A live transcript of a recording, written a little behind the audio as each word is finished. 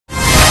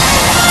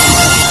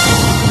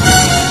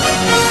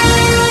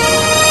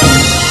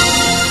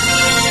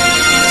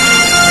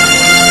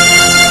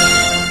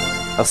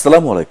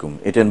আসসালামু আলাইকুম।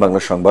 এটিএন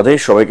বাংলা সংবাদে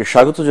সবাইকে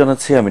স্বাগত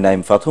জানাচ্ছি। আমি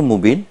নাইম ফাথম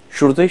মুবিন।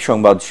 শুরুতেই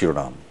সংবাদ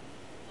শিরোনাম।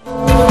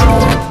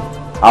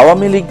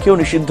 আওয়ামী লীগকেও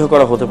নিষিদ্ধ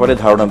করা হতে পারে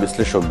ধারণা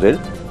বিশ্লেষকদের।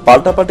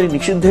 পাল্টাপাল্টি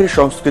নিষিদ্ধের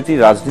সংস্কৃতি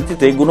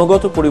রাজনীতিতে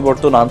গুণগত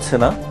পরিবর্তন আনছে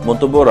না,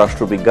 মন্তব্য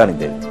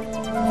রাষ্ট্রবিজ্ঞানীদের।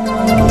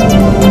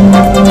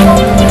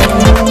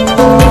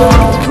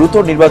 দ্রুত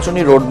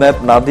নির্বাচনী রোডম্যাপ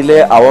না দিলে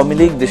আওয়ামী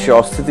লীগ দেশে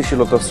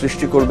অস্থিতিশীলতা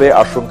সৃষ্টি করবে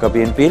আশঙ্কা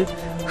বিএনপির।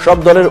 সব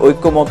দলের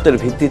ঐক্যমত্যের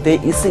ভিত্তিতে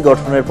ইসি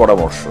গঠনের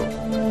পরামর্শ।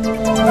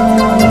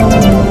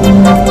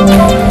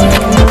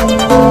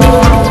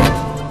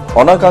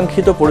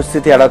 অনাকাঙ্ক্ষিত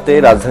পরিস্থিতি এড়াতে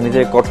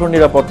রাজধানীতে কঠোর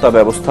নিরাপত্তা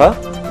ব্যবস্থা।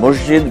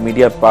 মসজিদ,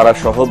 মিডিয়া পাড়া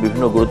সহ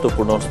বিভিন্ন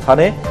গুরুত্বপূর্ণ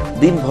স্থানে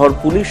দিনভর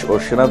পুলিশ ও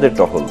সেনাদের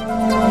টহল।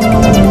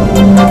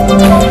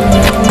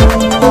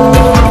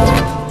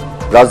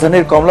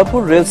 রাজধানীর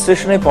কমলাপুর রেল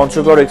স্টেশনে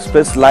পঞ্চগড়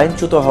এক্সপ্রেস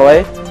লাইনচ্যুত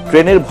হওয়ায়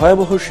ট্রেনের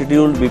ভয়াবহ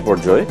শিডিউল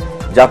বিপর্যয়,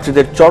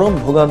 যাত্রীদের চরম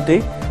ভোগান্তি,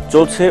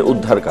 চলছে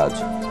উদ্ধার কাজ।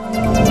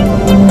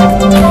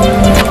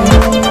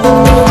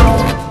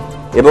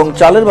 এবং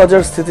চালের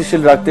বাজার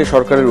স্থিতিশীল রাখতে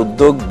সরকারের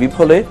উদ্যোগ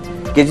বিফলে,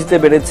 কেজিতে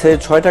বেড়েছে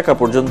 ৬ টাকা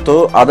পর্যন্ত।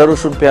 আদা,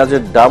 রসুন,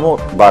 পেঁয়াজের দামও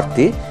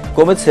বাড়তি,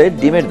 কমেছে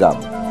ডিমের দাম।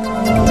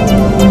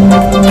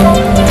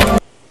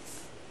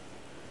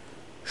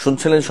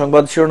 শুনছিলেন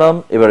সংবাদ শিরোনাম,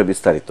 এবারে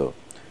বিস্তারিত।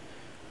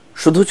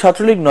 শুধু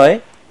ছাত্রলীগ নয়,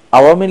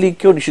 আওয়ামী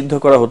লীগকেও নিষিদ্ধ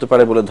করা হতে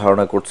পারে বলে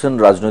ধারণা করছেন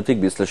রাজনৈতিক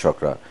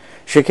বিশ্লেষকরা।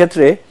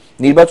 সেক্ষেত্রে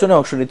নির্বাচনে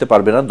অংশ নিতে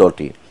পারবে না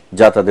দলটি,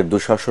 যা তাদের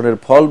দুঃশাসনের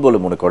ফল বলে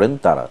মনে করেন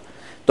তারা।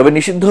 তবে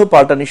নিষিদ্ধ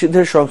পাল্টা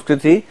নিষিদ্ধের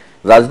সংস্কৃতি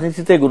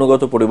রাজনীতিতে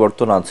গুণগত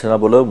পরিবর্তন আনছে না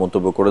বলেও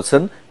মন্তব্য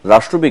করেছেন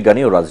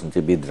রাষ্ট্রবিজ্ঞানী ও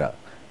রাজনীতিবিদরা।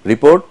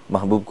 রিপোর্ট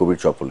মাহবুব কবির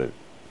চপলের।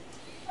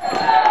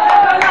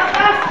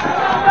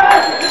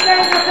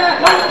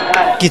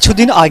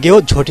 কিছুদিন আগেও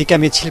ঝটিকা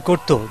মিছিল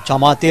করত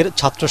জামায়াতের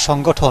ছাত্র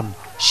সংগঠন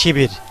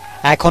শিবির,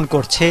 এখন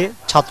করছে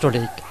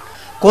ছাত্রলীগ।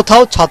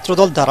 কোথাও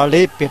ছাত্রদল দাঁড়ালে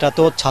পেটাত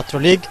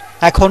ছাত্রলীগ,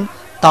 এখন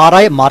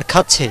তারাই মার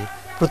খাচ্ছে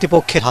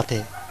প্রতিপক্ষের হাতে।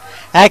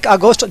 ১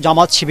 আগস্ট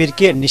জামাত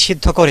শিবিরকে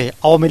নিষিদ্ধ করে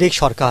আওয়ামী লীগ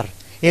সরকার।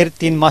 এর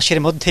 ৩ মাসের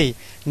মধ্যেই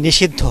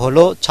নিষিদ্ধ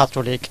হলো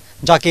ছাত্রলীগ,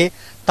 যাকে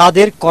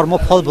তাদের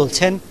কর্মফল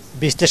বলছেন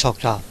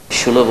বিশ্লেষকরা।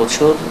 ১৬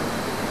 বছর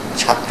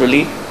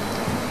ছাত্রলীগ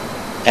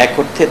এক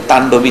অর্থে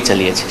তাণ্ডবই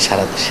চালিয়েছে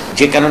সারা দেশে।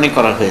 যে কারণে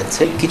করা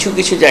হয়েছে, কিছু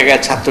কিছু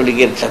জায়গায়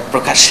ছাত্রলীগের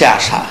প্রকাশ্যে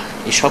আসা,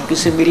 এই সব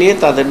কিছু মিলিয়ে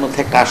তাদের মধ্যে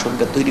একটা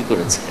আশঙ্কা তৈরি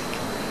করেছে,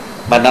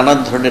 বা নানান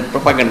ধরনের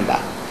প্রপাগান্ডা,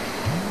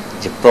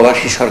 যে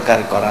প্রবাসী সরকার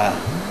করা,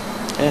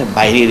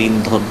 বাইরের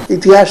ইন্ধন।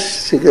 ইতিহাস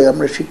থেকে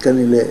আমরা শিক্ষা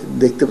নিলে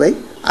দেখতে পাই,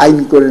 আইন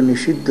করে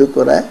নিষিদ্ধ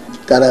করায়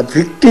তারা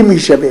ভিকটিম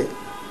হিসেবে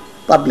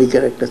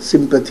পাবলিকের একটা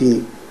সিম্প্যাথি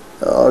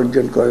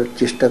অর্জন করার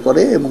চেষ্টা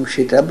করে, এবং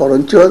সেটা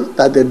বরঞ্চ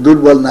তাদের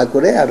দুর্বল না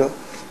করে আরো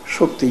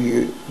শক্তি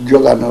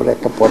যোগানোর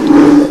একটা পথ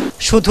করে দেয়।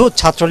 শুধু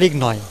ছাত্রলীগ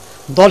নয়,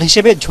 দল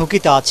হিসেবে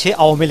ঝুঁকিতে আছে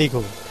আওয়ামী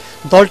লীগও।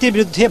 দলটির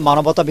বিরুদ্ধে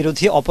মানবতা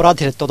বিরোধী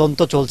অপরাধের তদন্ত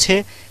চলছে,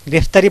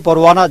 গ্রেফতারি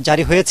পরোয়ানা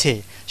জারি হয়েছে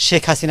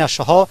শেখ হাসিনা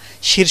সহ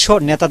শীর্ষ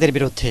নেতাদের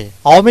বিরুদ্ধে।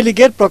 আওয়ামী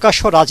লীগের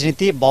প্রকাশ্য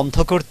রাজনীতি বন্ধ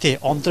করতে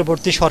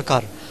অন্তর্বর্তী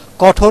সরকার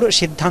কঠোর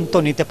সিদ্ধান্ত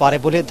নিতে পারে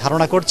বলে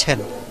ধারণা করছেন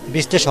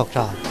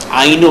বিশ্লেষকরা।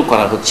 আইনও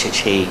করা হচ্ছে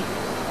সেই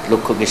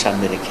লক্ষ্যকে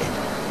সামনে রেখে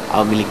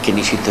আওয়ামী লীগকে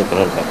নিষিদ্ধ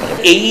করার ব্যাপারে।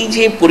 এই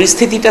যে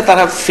পরিস্থিতিটা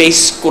তারা ফেস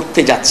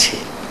করতে যাচ্ছে,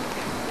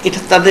 এটা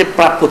তাদের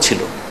প্রাপ্য ছিল।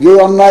 যে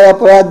অন্যায়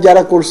অপরাধ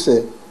যারা করছে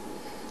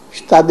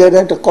তাদের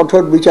একটা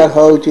কঠোর বিচার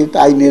হওয়া উচিত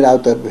আইনের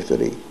আওতার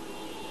ভেতরেই,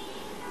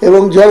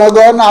 এবং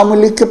জনগণ আওয়ামী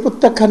লীগকে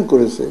প্রত্যাখ্যান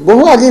করেছে,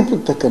 বহু আগেই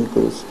প্রত্যাখ্যান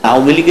করেছে।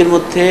 আওয়ামী লীগের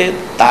মধ্যে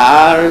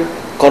তার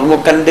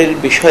কর্মকাণ্ডের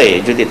বিষয়ে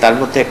যদি তার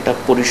মধ্যে একটা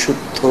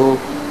পরিশুদ্ধ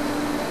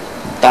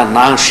তা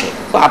না আসে,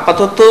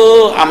 আপাতত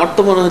আমার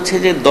তো মনে হচ্ছে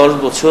যে 10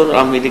 বছর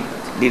আওয়ামী লীগ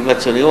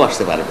নির্বাচনেও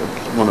আসতে পারবে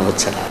মনে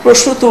হচ্ছে না।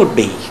 প্রশ্ন তো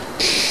উঠবেই,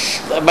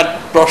 বাট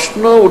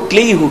প্রশ্ন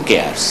উঠলেই হু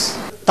কেয়ারস।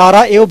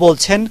 তারা এও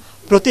বলছেন,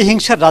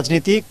 প্রতিহিংসার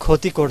রাজনীতি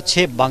ক্ষতি করছে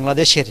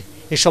বাংলাদেশের,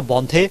 এসব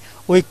বন্ধে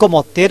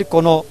ঐক্যমত্যের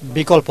কোনো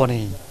বিকল্প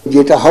নেই।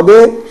 যেটা হবে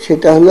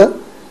সেটা হলো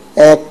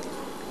এক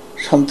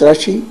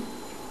সন্ত্রাসী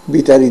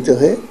বিতাড়িত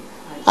হয়ে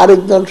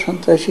আরেক দল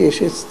সন্ত্রাসী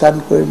এসে স্থান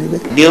করে নেবে।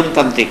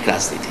 নিয়মতান্ত্রিক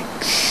রাজনীতি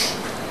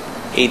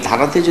এই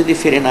ধারাতে যদি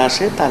ফিরে না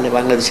আসে, তাহলে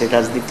বাংলাদেশের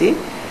রাজনীতি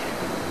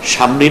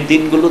সামনের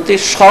দিনগুলোতে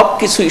সব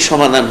কিছুই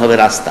সমাধান হবে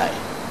রাস্তায়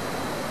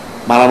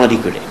মারামারি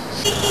করে।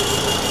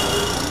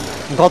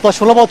 গত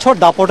 16 বছর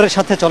দাপটের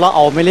সাথে চলা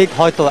আওয়ামী লীগ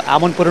হয়তো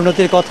এমন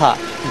পরিণতির কথা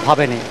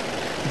ভাবেনি।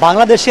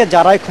 বাংলাদেশে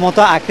যারাই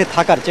ক্ষমতা আঁকড়ে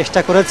থাকার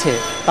চেষ্টা করেছে,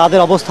 তাদের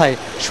অবস্থায়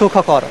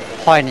সুখকর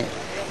হয়নি।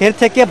 এর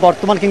থেকে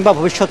বর্তমান কিংবা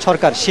ভবিষ্যৎ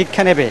সরকার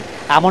শিক্ষা নেবে,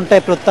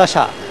 এমনটাই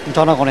প্রত্যাশা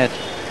জনগণের।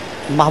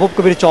 মাহবুব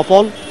কবির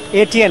চপল,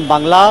 এটিএন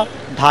বাংলা,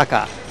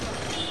 ঢাকা।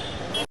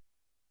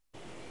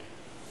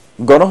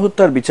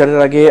 গণহত্যার বিচারের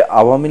আগে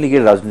আওয়ামী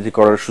লীগের রাজনীতি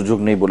করার সুযোগ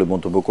নেই বলে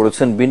মন্তব্য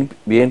করেছেন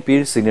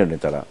বিএনপির সিনিয়র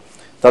নেতারা।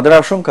 তাদের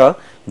আশঙ্কা,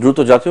 দ্রুত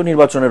জাতীয়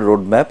নির্বাচনের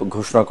রোডম্যাপ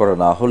ঘোষণা করা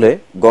না হলে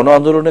গণ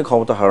আন্দোলনে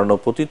ক্ষমতা হারানো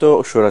পতিত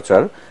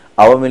স্বৈরাচার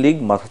আওয়ামী লীগ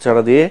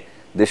মাথাচাড়া দিয়ে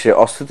দেশে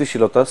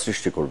অস্থিতিশীলতা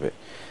সৃষ্টি করবে।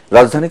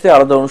 রাজধানীতে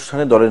আলাদা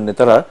অনুষ্ঠানে দলের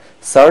নেতারা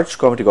সার্চ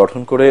কমিটি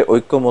গঠন করে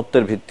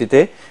ঐক্যমত্যের ভিত্তিতে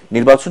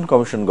নির্বাচন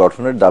কমিশন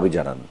গঠনের দাবি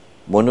জানান।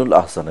 মইনুল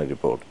আহসানের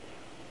রিপোর্ট।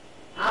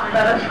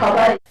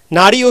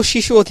 নারী ও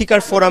শিশু অধিকার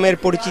ফোরামের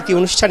পরিচিতি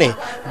অনুষ্ঠানে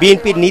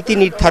বিএনপির নীতি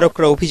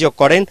নির্ধারকরা অভিযোগ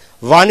করেন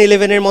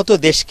 111-এর মতো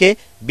দেশকে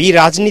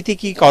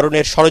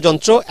বিরাজনীতিকীকরণের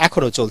ষড়যন্ত্র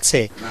এখনো চলছে।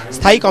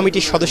 স্থায়ী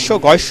কমিটির সদস্য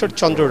গয়েশ্বর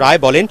চন্দ্র রায়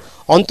বলেন,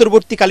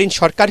 অন্তর্বর্তীকালীন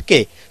সরকারকে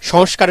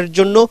সংস্কারের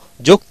জন্য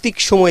যৌক্তিক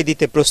সময়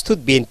দিতে প্রস্তুত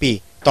বিএনপি।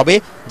 তবে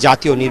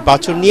জাতীয়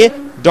নির্বাচন নিয়ে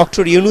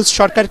ডক্টর ইউনূস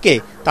সরকারকে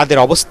তাদের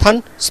অবস্থান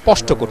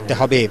স্পষ্ট করতে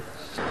হবে।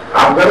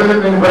 আপনারা যে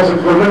নির্বাচন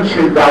করবেন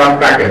সেই দাওয়াত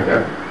তাকে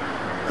দেন,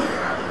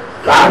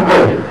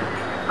 তারপরে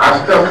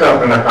আস্তে আস্তে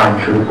আপনারা কাম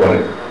শুরু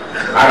করেন।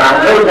 আর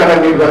আমরাও যারা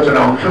নির্বাচনে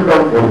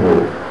অংশগ্রহণ করব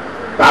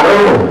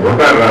তারাও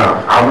ভোটাররা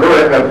আমরাও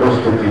একটা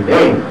প্রস্তুতি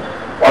নেই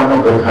অন্য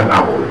কথা না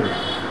বলি।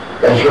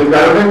 তাই সেই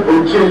কারণে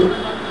বলছি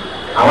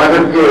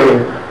আমাদেরকে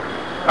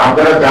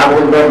আপনারা যা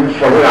বলবেন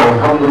সবাই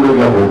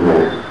আলহামদুলিল্লাহ বলবো,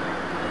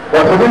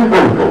 কতদিন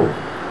বলবো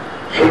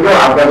সেটাও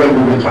আপনাদের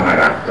বিবেচনায়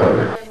রাখতে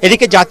হবে।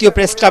 এদিকে জাতীয়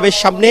প্রেস ক্লাবের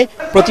সামনে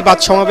প্রতিবাদ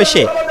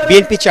সমাবেশে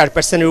বিএনপি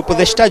চেয়ারপারসনের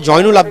উপদেষ্টা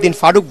জয়নুল আবদিন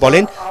ফারুক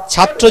বলেন,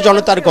 ছাত্র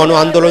জনতার গণ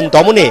আন্দোলন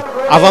দমনে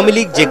আওয়ামী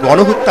লীগ যে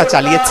গণহত্যা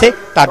চালিয়েছে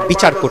তার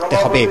বিচার করতে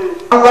হবে।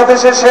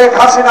 বাংলাদেশে শেখ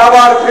হাসিনা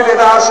আবার ফিরে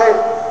না আসে,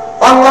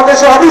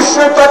 বাংলাদেশে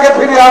অবশ্যই তাকে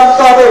ফিরিয়ে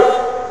আনতে হবে,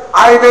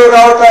 আইনের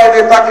আওতায়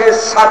এনে তাকে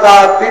সাজা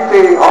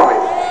দিতেই হবে।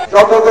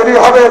 যত দেরি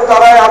হবে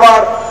তারাই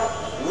আবার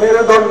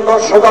মেরুদণ্ড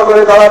সোজা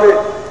করে দাঁড়াবে।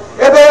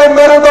 এদের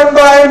মেরুদণ্ড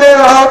আইনের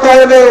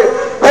আওতায় এনে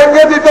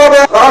ভেঙে দিতে হবে।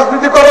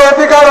 রাজনীতি করার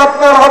অধিকার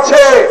আপনার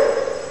আছে,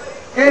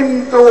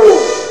 কিন্তু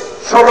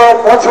 16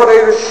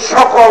 বছরের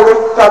সকল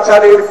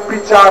অত্যাচারের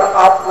বিচার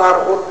আপনার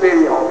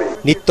হতেই হবে।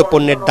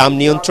 নিত্যপণ্যের দাম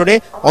নিয়ন্ত্রণে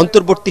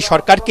অন্তর্বর্তী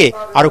সরকারকে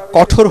আরো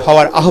কঠোর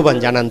হওয়ার আহ্বান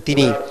জানান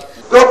তিনি।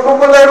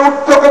 দ্রব্যমূল্যের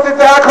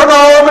ঊর্ধ্বগতিতে এখনো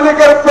আওয়ামী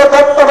লীগের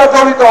প্রেতাত্মা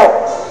জড়িত,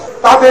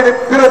 তাদের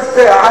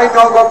বিরুদ্ধে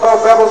আইনগত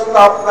ব্যবস্থা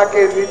আপনাকে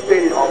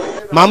নিতেই হবে।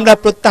 মামলা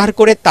প্রত্যাহার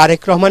করে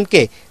তারেক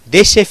রহমানকে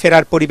দেশে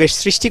ফেরার পরিবেশ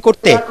সৃষ্টি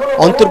করতে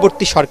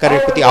অন্তর্বর্তী সরকারের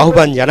প্রতি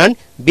আহ্বান জানান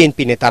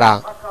বিএনপি নেতারা।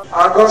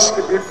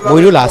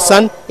 মইনুল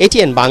হাসান,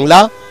 ATN বাংলা,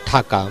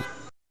 ঢাকা।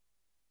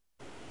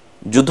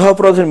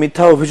 যুদ্ধাপরাধের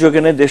মিথ্যা অভিযোগ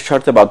এনে দেশ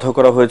ছাড়তে বাধ্য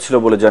করা হয়েছিল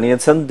বলে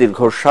জানিয়েছেন দীর্ঘ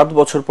 7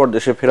 বছর পর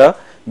দেশে ফেরা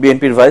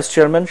বিএনপির ভাইস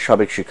চেয়ারম্যান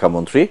সাবেক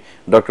শিক্ষামন্ত্রী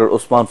ডক্টর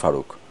ওসমান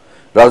ফারুক।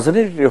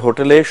 রাজধানীর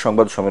হোটেলে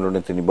সংবাদ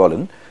সম্মেলনে তিনি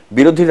বলেন,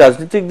 বিরোধী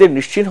রাজনীতিকদের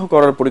নিশ্চিহ্ন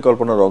করার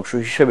পরিকল্পনার অংশ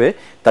হিসেবে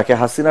তাকে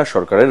হাসিনা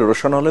সরকারের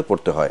রোষানলে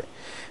পড়তে হয়।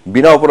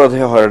 বিনা অপরাধে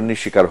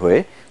হয়রানির শিকার হয়ে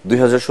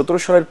 2017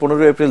 সালের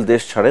 15 এপ্রিল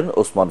দেশ ছাড়েন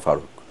ওসমান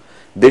ফারুক।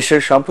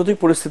 দেশের সাম্প্রতিক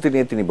পরিস্থিতি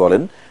নিয়ে তিনি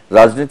বলেন,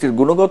 রাজনীতির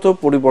গুণগত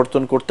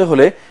পরিবর্তন করতে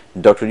হলে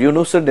ডক্টর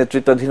ইউনূসের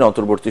নেতৃত্বাধীন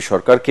অন্তর্বর্তী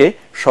সরকারকে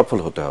সফল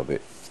হতে হবে।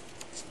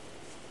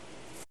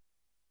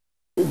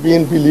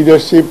 বিএনপি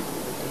লিডারশিপ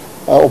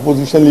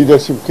অপোজিশন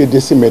লিডারশিপকে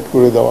ডেসিমেট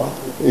করে দেওয়া,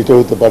 এটা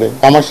হতে পারে।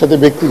 আমার সাথে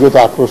ব্যক্তিগত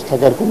আক্রোশ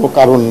থাকার কোনো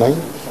কারণ নাই।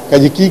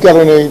 কাজে কি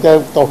কারণে এটা,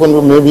 তখন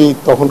মেবি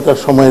তখনকার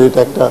সময়ের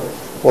এটা একটা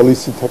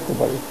পলিসি থাকতে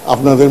পারে।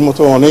 আপনাদের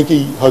মতো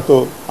অনেকেই হয়তো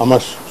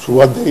আমার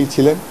সুবাদ্দায়ী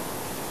ছিলেন,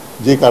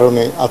 যে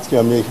কারণে আজকে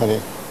আমি এখানে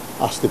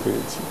আসতে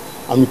পেরেছি।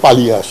 আমি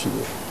পালিয়ে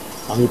আসিনি,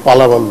 আমি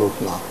পালাবার লোক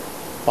না।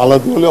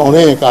 পালাতে হলে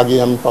অনেক আগে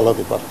আমি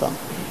পালাতে পারতাম।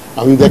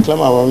 আমি দেখলাম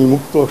আমি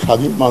মুক্ত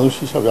স্বাধীন মানুষ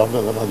হিসাবে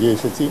আপনাদের মাঝে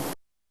এসেছি।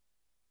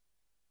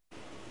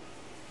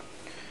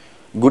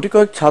 গুটি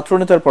কয়েক ছাত্র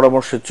নেতার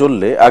পরামর্শে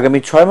চললে আগামী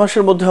 6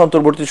 মাসের মধ্যে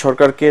অন্তর্বর্তী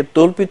সরকারকে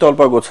তল্পি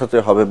তল্পা গোছাতে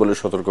হবে বলে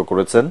সতর্ক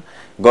করেছেন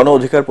গণ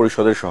অধিকার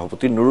পরিষদের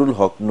সভাপতি নুরুল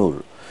হক নূর।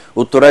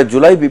 উত্তরায়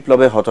জুলাই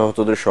বিপ্লবে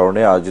হতাহতদের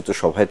স্মরণে আয়োজিত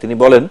সভায় তিনি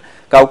বলেন,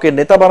 কাউকে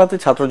নেতা বানাতে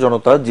ছাত্র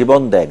জনতা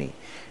জীবন দেয়নি।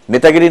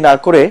 নেতাগিরি না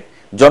করে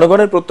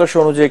জনগণের প্রত্যাশা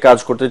অনুযায়ী কাজ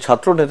করতে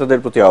ছাত্র নেতাদের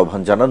প্রতি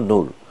আহ্বান জানান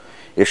নূর।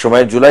 এ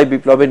সময় জুলাই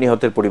বিপ্লবে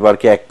নিহতের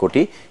পরিবারকে 1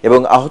 কোটি এবং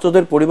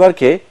আহতদের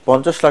পরিবারকে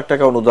 50 লাখ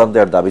টাকা অনুদান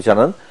দেওয়ার দাবি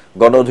জানান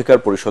গণ অধিকার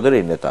পরিষদের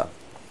এই নেতা।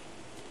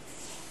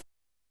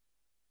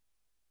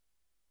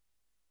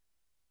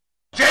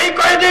 যেই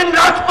কয়েকদিন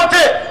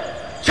রাজপথে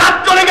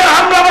ছাত্রলীগের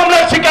হামলা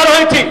মামলার শিকার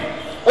হয়েছি,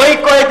 ওই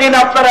কয়েকদিন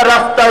আপনারা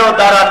রাস্তায়ও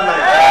দাঁড়ান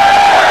নাই।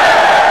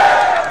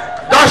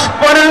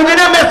 10-15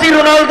 দিনে মেসি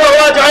রোনালদো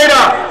হওয়া যায়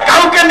না।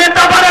 কাউকে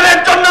নেতা বানানোর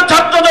জন্য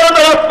ছাত্র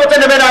জনতা রাজপথে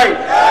নেমে নাই,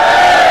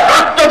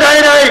 রক্ত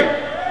দেয় নাই।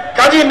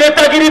 কাজী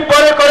নেতাগিরি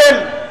পরে করেন,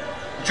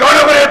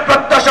 জনগণের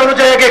প্রত্যাশা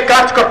অনুযায়ী আগে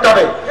কাজ করতে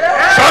হবে।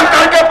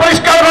 সরকারকে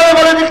পরিষ্কারভাবে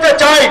বলে দিতে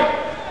চাই,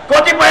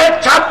 কতিপয়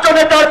ছাত্র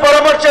নেতার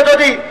পরামর্শে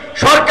যদি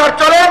সরকার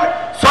চলেন,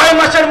 6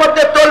 মাসের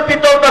মধ্যে তল্পি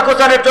তল্পা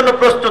গোছানোর জন্য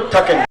প্রস্তুত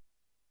থাকেন।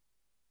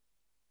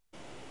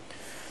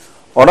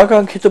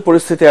 অনাকাঙ্ক্ষিত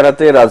পরিস্থিতি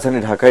এড়াতে রাজধানী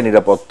ঢাকায়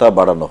নিরাপত্তা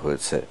বাড়ানো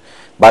হয়েছে।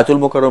 বায়তুল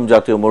মোকাররম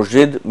জাতীয়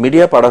মসজিদ,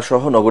 মিডিয়া পাড়া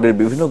সহ নগরীর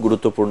বিভিন্ন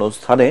গুরুত্বপূর্ণ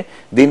স্থানে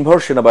দিনভর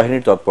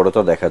সেনাবাহিনীর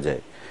তৎপরতা দেখা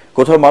যায়।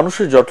 কোথাও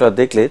মানুষের জটলা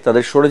দেখলে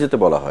তাদের সরে যেতে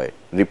বলা হয়।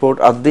 রিপোর্ট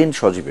আদ্দিন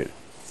সজীবের।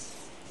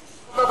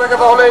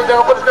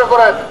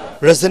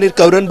 রাজধানীর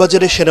কাউরান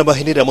বাজারে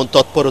সেনাবাহিনীর এমন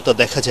তৎপরতা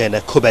দেখা যায় না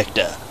খুব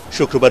একটা।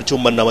 শুক্রবার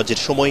জুম্মার নামাজের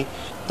সময়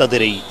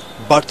তাদের এই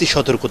বাড়তি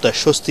সতর্কতা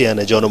স্বস্তি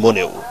আনে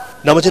জনমনেও।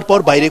 নামাজের পর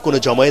বাইরে কোনো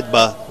জমায়েত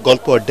বা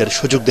গল্প আড্ডার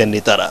সুযোগ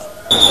দেননি তারা।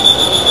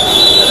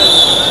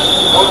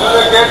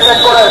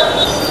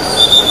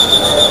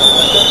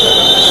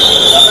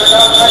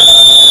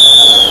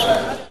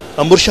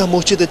 আম্বর শাহ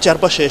মসজিদের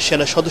চারপাশে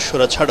সেনা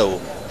সদস্যরা ছাড়াও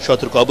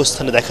সতর্ক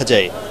অবস্থানে দেখা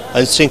যায়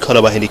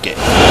আইনশৃঙ্খলা বাহিনীকে।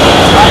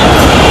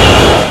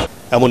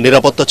 এমন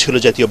নিরাপত্তা ছিল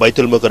জাতীয়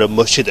বাইতুল মোকাররম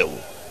মসজিদেও।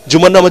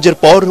 জুমার নামাজের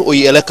পর ওই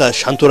এলাকা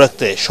শান্ত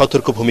রাখতে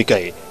সতর্ক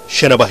ভূমিকায়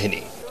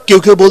সেনাবাহিনী। কেউ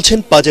কেউ বলছেন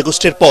 5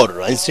 আগস্টের পর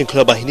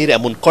আইনশৃঙ্খলা বাহিনীর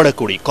এমন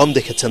কড়াকড়ি কম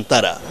দেখেছেন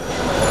তারা।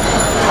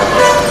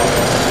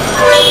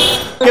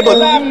 কেবল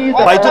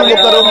বাইতুল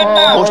মোকাররম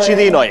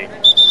মসজিদেই নয়,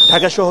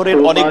 ঢাকা শহরের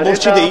অনেক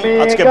মসজিদেই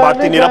আজকে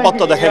বাড়তি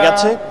নিরাপত্তা দেখা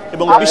গেছে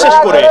এবং বিশেষ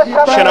করে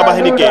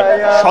সেনাবাহিনীকে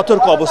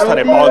সতর্ক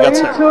অবস্থানে পাওয়া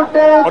গেছে।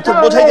 অর্থাৎ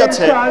বোঝাই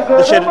যাচ্ছে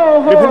দেশের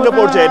বিভিন্ন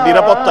পর্যায়ে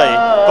নিরাপত্তায়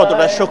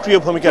কতটা সক্রিয়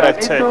ভূমিকা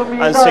রাখছে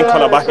আইন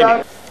শৃঙ্খলা বাহিনী।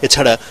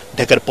 এছাড়া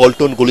ঢাকার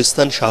পল্টন,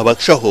 গুলিস্তান, শাহবাগ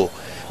সহ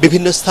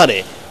বিভিন্ন স্থানে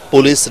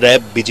পুলিশ,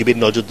 র্যাব, বিজিবির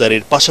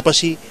নজরদারির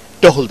পাশাপাশি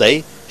টহল দেয়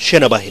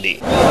সেনাবাহিনী।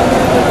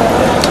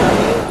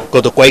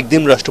 গত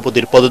কয়েকদিন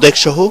রাষ্ট্রপতির পদত্যাগ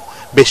সহ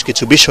বেশ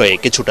কিছু বিষয়ে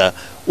কিছুটা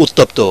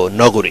উত্তপ্ত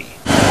নগরী।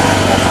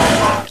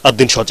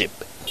 আদ্দিন সজীব,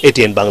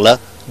 এটিএন বাংলা,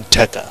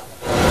 ঢাকা।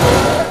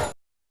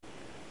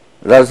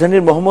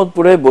 রাজধানীর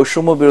মোহাম্মদপুরে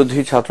বৈষম্য বিরোধী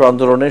ছাত্র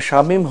আন্দোলনে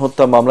শামীম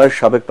হত্যা মামলার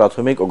সাবেক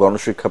প্রাথমিক ও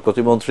গণশিক্ষা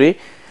প্রতিমন্ত্রী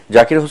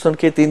জাকির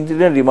হোসেনকে 3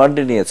 দিনের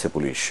রিমান্ডে নিয়েছে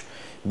পুলিশ।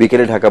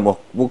 বিকেলে ঢাকা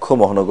মুখ্য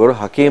মহানগর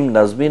হাকিম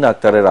নাজমিন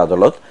আক্তারের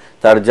আদালত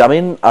তার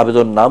জামিন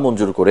আবেদন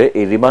নামঞ্জুর করে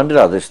এই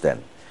রিমান্ডের আদেশ দেন।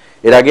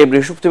 এর আগে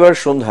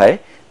বৃহস্পতিবার সন্ধ্যায়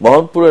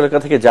মোহাম্মদপুর এলাকা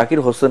থেকে জাকির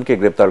হোসেনকে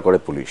গ্রেপ্তার করে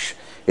পুলিশ।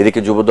 এদিকে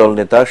যুবদল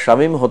নেতা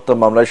শামীম হত্যা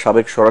মামলায়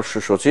সাবেক স্বরাষ্ট্র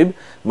সচিব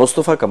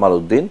মোস্তফা কামাল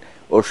উদ্দিন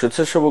ও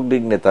স্বেচ্ছাসেবক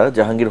লীগ নেতা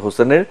জাহাঙ্গীর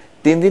হোসেনের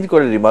 3 দিন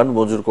করে রিমান্ড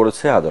মঞ্জুর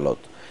করেছে আদালত।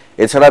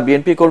 এছাড়া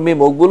বিএনপি কর্মী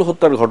মকবুল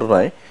হত্যার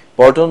ঘটনায়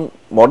পল্টন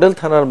মডেল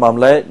থানার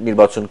মামলায়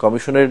নির্বাচন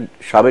কমিশনের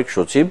সাবেক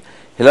সচিব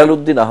হেলাল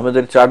উদ্দিন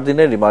আহমেদের 4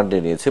 দিনের রিমান্ডে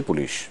নিয়েছে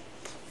পুলিশ।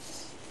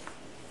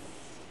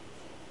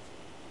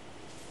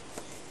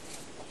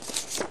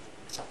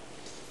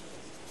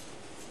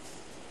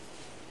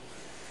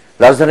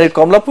 রাজধানীর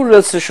কমলাপুর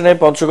রেল স্টেশনে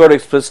পঞ্চগড়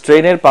এক্সপ্রেস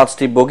ট্রেনের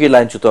 5টি বগি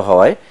লাইনচ্যুত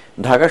হওয়ায়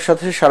ঢাকার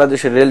সাথে সারা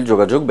দেশের রেল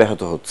যোগাযোগ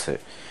ব্যাহত হচ্ছে।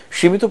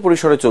 সীমিত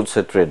পরিসরে চলছে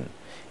ট্রেন।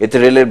 এতে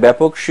রেলের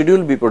ব্যাপক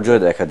শিডিউল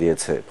বিপর্যয় দেখা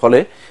দিয়েছে, ফলে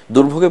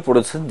দুর্ভোগে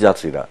পড়েছেন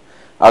যাত্রীরা।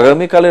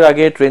 আগামীকালের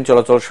আগে ট্রেন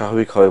চলাচল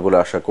স্বাভাবিক হবে বলে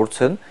আশা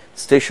করছেন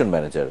স্টেশন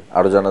ম্যানেজার।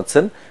 আরো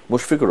জানাচ্ছেন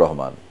মুশফিকুর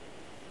রহমান।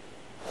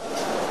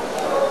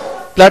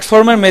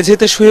 প্ল্যাটফর্মের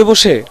মেঝেতে শুয়ে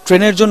বসে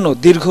ট্রেনের জন্য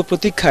দীর্ঘ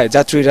প্রতীক্ষায়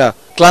যাত্রীরা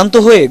ক্লান্ত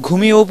হয়ে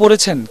ঘুমিয়েও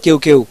পড়েছেন কেউ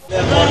কেউ।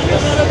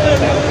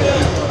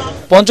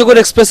 পঞ্চগড়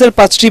এক্সপ্রেসের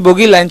 5টি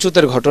বগি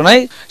লাইনচ্যুতের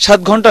ঘটনায় 7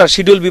 ঘন্টার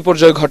শিডিউল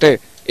বিপর্যয় ঘটে।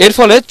 এর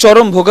ফলে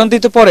চরম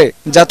ভোগান্তিতে পড়ে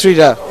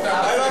যাত্রীরা।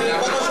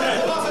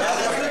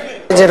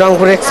 যে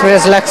রংপুর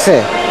এক্সপ্রেস লাগছে,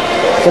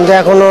 কিন্তু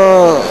এখনো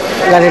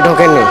গাড়ি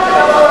ঢোকেনি।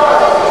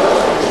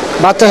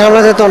 বাচ্চা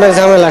সামলাতে তো অনেক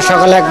ঝামেলা।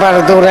 সকালে একবার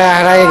দৌড়ে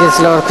হারাই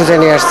গেছিল, খুঁজে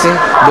নিয়ে আসছি।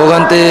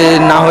 ভোগান্তি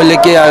না হইলে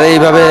কি আর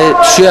এইভাবে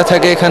শুয়ে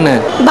থাকে এখানে?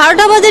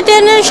 12টা বাজে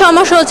ট্রেনের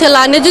সমস্যা হচ্ছে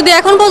লাইনে, যদি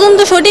এখন পর্যন্ত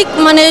সঠিক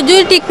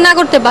যদি ঠিক না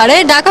করতে পারে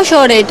ঢাকা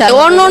শহরে, এটা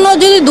অন্য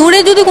যদি দূরে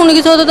যদি কোনো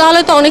কিছু হতো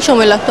তাহলে তো অনেক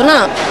সময় লাগতো না।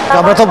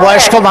 আমরা তো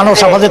বয়স্ক মানুষ,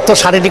 আমাদের তো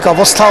শারীরিক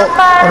অবস্থাও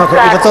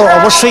এটা তো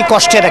অবশ্যই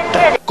কষ্টের একটা।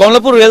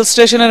 কমলাপুর রেল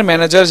স্টেশনের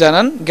ম্যানেজার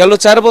জানান, গেল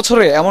 4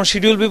 বছরে এমন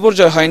শিডিউল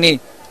বিপর্যয় হয়নি।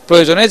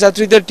 প্রয়োজনে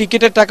যাত্রীদের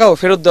টিকিটের টাকাও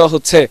ফেরত দেওয়া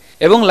হচ্ছে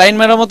এবং লাইন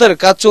মেরামতের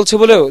কাজ চলছে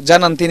বলেও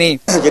জানান তিনি।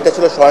 যেটা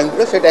ছিল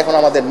স্বয়ংক্রিয়, সেটা এখন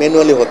আমাদের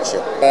ম্যানুয়ালি হচ্ছে।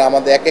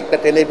 আমাদের একটা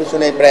ট্রেনের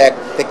পিছনে প্রায় 1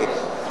 থেকে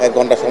 1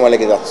 ঘন্টা সময়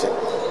লেগে যাচ্ছে,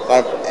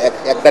 কারণ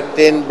একটা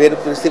ট্রেন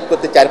রিসিভ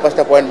করতে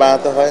 4-5টা পয়েন্ট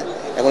বানাতে হয়।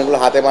 এখন এগুলো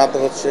হাতে বানাতে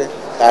হচ্ছে,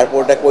 তারপর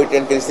ওটাকে ওই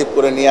ট্রেনকে রিসিভ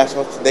করে নিয়ে আসা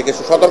হচ্ছে। দেখে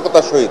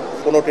সতর্কতার সহিত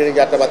কোনো ট্রেনে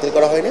যাত্রা বাতিল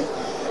করা হয়নি।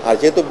 আর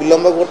যেহেতু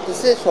বিলম্ব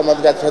ঘটতেছে,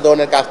 সমাজে যাত্রী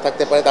ধরনের কাজ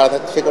থাকতে পারে, তারা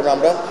সে কারণে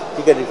আমরা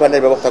টিকিট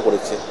রিফান্ডের ব্যবস্থা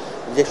করেছি।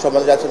 যে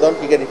সমাজে যাত্রী ধরুন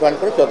টিকিট রিফান্ড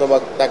করে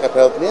যতবার টাকা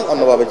ফেরত নিয়ে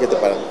অন্যভাবে যেতে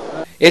পারেন।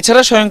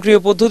 এছাড়া স্বয়ংক্রিয়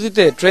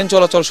পদ্ধতিতে ট্রেন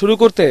চলাচল শুরু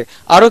করতে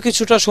আরও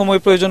কিছুটা সময়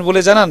প্রয়োজন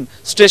বলে জানান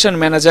station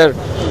manager.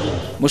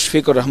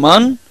 Mushfiqur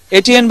Rahman,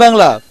 ATN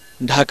Bangla,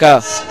 Dhaka.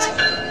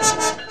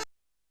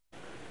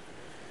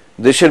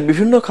 দেশের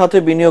বিভিন্ন খাতে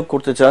বিনিয়োগ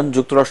করতে চান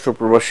যুক্তরাষ্ট্র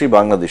প্রবাসী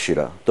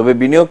বাংলাদেশিরা, তবে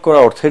বিনিয়োগ করা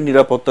অর্থের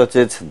নিরাপত্তা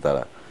চেয়েছেন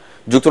তারা।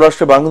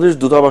 যুক্তরাষ্ট্রে বাংলাদেশ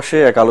দূতাবাসে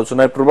এক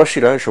আলোচনায়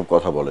প্রবাসীরা এসব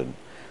কথা বলেন।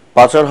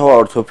 পাচার হওয়া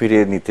অর্থ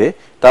ফিরিয়ে নিতে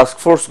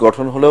টাস্কফোর্স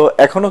গঠন হলেও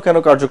এখনো কেন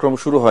কার্যক্রম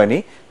শুরু হয়নি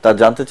তা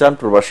জানতে চান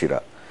প্রবাসীরা।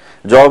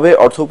 জবাবে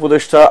অর্থ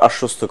উপদেষ্টা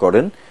আশ্বস্ত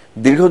করেন,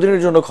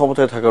 দীর্ঘদিনের জন্য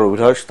ক্ষমতায় থাকার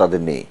অভিলাষ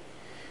তাদের নেই।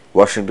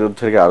 ওয়াশিংটন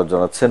থেকে আরো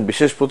জানাচ্ছেন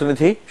বিশেষ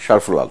প্রতিনিধি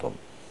শারফুল আলম।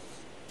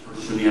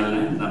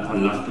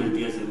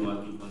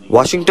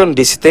 ওয়াশিংটন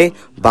ডিসিতে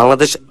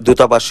বাংলাদেশ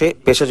দূতাবাসে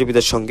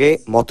পেশাজীবীদের সঙ্গে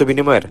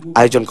মতবিনিময়ের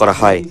আয়োজন করা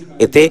হয়।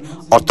 এতে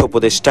অর্থ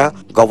উপদেষ্টা,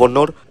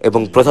 গভর্নর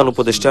এবং প্রধান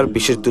উপদেষ্টার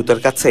বিশেষ দূতের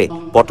কাছে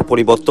পট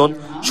পরিবর্তন,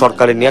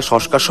 সরকারের নেওয়া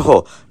সংস্কার সহ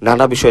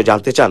নানা বিষয়ে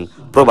জানতে চান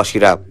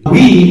প্রবাসীরা।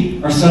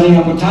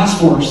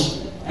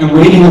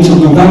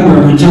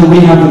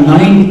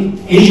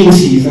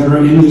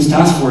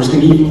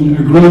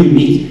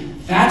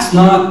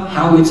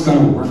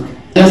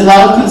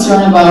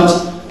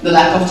 The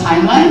lack of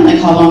timeline,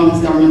 like how long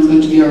this government is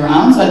going to be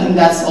around. So I think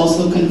that's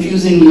also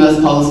confusing US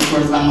policy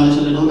towards Bangladesh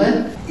a little bit.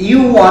 You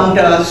want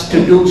us to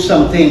do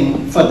something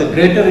for the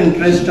greater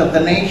interest of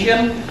the nation,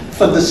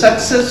 for the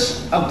success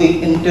of the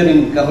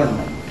interim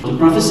government.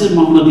 Professor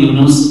Muhammad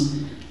Yunus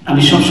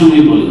আমি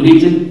সবসময় বলি উনি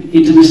একজন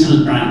international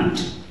brand,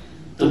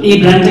 তো এই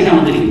ব্র্যান্ডটাকে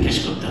আমাদের এনকেশ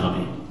করতে হবে।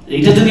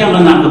 এটা যদি আমরা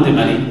না করতে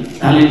পারি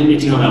তাহলে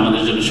এটি হবে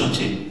আমাদের জন্য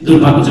সবচেয়ে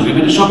দুর্ভাগ্যজনক,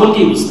 এটা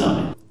সকলকেই বুঝতে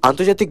হবে।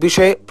 আন্তর্জাতিক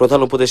বিষয়ে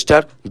প্রধান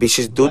উপদেষ্টার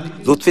বিশেষ দূত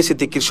লুৎফি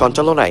সিদ্দিকীর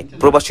সঞ্চালনায়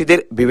প্রবাসীদের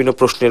বিভিন্ন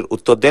প্রশ্নের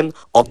উত্তর দেন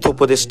অর্থ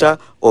উপদেষ্টা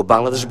ও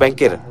বাংলাদেশ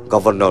ব্যাংকের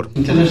গভর্নর।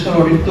 ইন্টারন্যাশনাল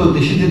অডিট তো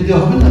দেশিদের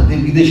দেওয়া হবে না,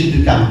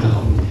 বিদেশিদেরকে আনতে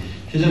হবে,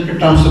 সেজন্য একটা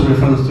টার্মস অফ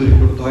রেফারেন্স তৈরি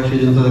করতে হয়,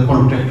 সেজন্য তাদের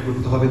কন্ট্রাক্ট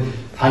করতে হবে,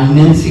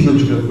 ফাইন্যান্সিংও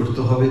জোগাড়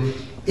করতে হবে।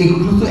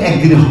 এগুলো তো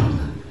একদিনে হবে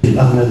না।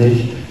 বাংলাদেশ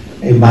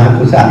এই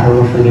মার্কোসে 18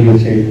 বছর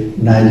লেগেছে,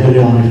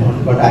 নাইজেরিয়া অনেক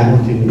সমস্যা, but I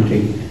don't think will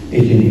take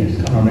 18 years,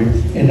 কারণ অনেক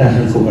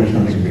ইন্টারন্যাশনাল কোঅপারেশন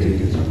অনেক বেড়ে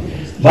গেছে।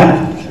 But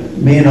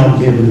may not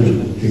be able to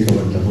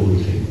recover the whole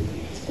thing,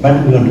 but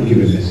we want to give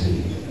a message.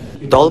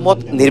 দলমত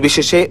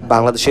নির্বিশেষে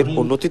বাংলাদেশের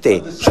উন্নতিতে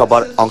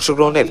সবার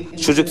অংশগ্রহণের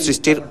সুযোগ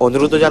সৃষ্টির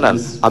অনুরোধ জানান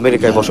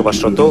আমেরিকায়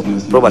বসবাসরত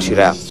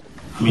প্রবাসীরা।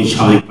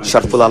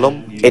 Sharful Alam,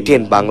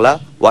 ATN Bangla,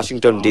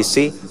 Washington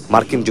DC,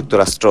 মার্কিন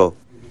যুক্তরাষ্ট্র।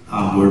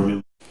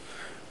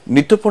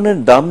 নিত্যপণ্যের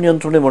দাম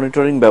নিয়ন্ত্রণে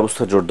মনিটরিং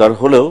ব্যবস্থা জোরদার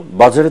হলেও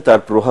বাজারে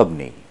তার প্রভাব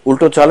নেই।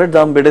 উল্টো চালের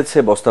দাম বেড়েছে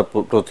বস্তা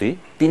প্রতি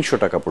 300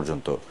 টাকা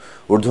পর্যন্ত।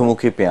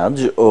 ঊর্ধ্বমুখী পেঁয়াজ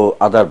ও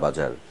আদার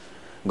বাজার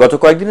গত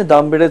কয়েকদিনে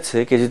দাম বেড়েছে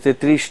কেজিতে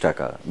 30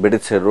 টাকা।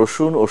 বেড়েছে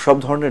রসুন ও সব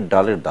ধরনের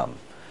ডালের দাম।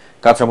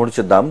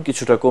 কাঁচামরিচের দাম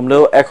কিছুটা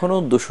কমলেও এখনও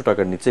 200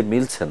 টাকার নিচে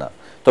মিলছে না।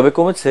 তবে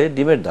কমেছে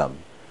ডিমের দাম।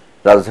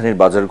 রাজধানীর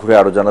বাজার ঘুরে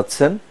আরো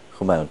জানাচ্ছেন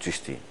হুমায়ুন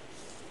চিশতি।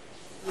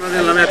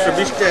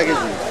 120 টাকা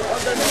কেজি,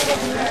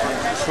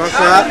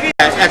 শসা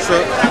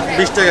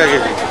 120 টাকা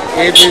কেজি,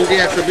 এই ভেন্ডি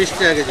 120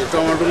 টাকা কেজি,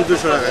 টমেটো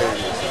 200 টাকা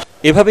কেজি।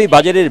 এভাবেই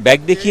বাজারের ব্যাগ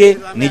দেখিয়ে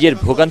নিজের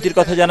ভোগান্তির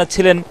কথা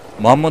জানাচ্ছিলেন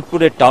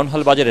মোহাম্মদপুরের টাউন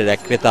হল বাজারের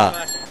এক ক্রেতা।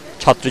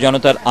 ছাত্র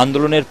জনতার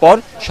আন্দোলনের পর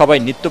সবাই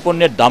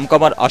নিত্যপণ্যের দাম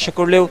কমার আশা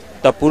করলেও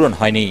তা পূরণ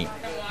হয়নি,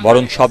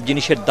 বরং সব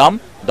জিনিসের দাম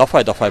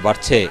দফায় দফায়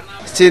বাড়ছে।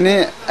 চিনি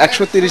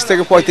 130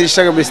 থেকে 35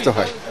 টাকা বেচতে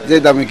হয় যে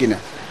দামে কিনা,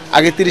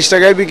 আগে 30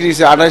 টাকায় বিক্রি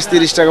হয়েছে, 28,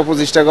 30 টাকা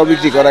 25 টাকা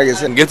বিক্রি করা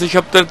গেছে। গেছে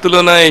সপ্তাহের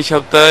তুলনায় এই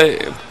সপ্তাহে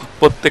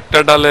প্রত্যেকটা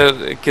ডালের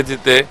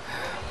কেজিতে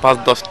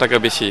 5-10 টাকা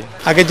বেশি।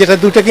 আগে যেটা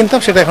 2টা কিনতাম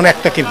সেটা এখন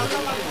 1টা কিনবো,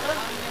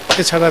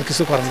 এছাড়া আর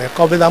কিছু করার নেই।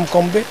 কবে দাম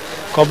কমবে,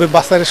 কবে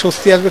বাজারে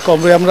স্বস্তি আসবে,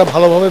 কবে আমরা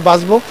ভালোভাবে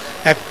বাঁচবো,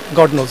 এক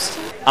গড নোজ।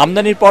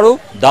 আমদানির পরও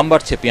দাম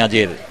বাড়ছে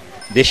পেঁয়াজের।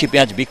 দেশি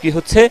পেঁয়াজ বিক্রি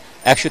হচ্ছে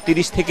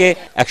 130 থেকে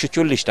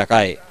 140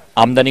 টাকায়।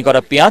 আমদানি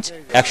করা পেঁয়াজ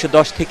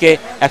 110 থেকে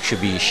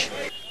 120।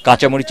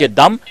 কাঁচামরিচের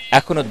দাম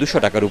এখনো 200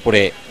 টাকার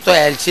উপরে। তো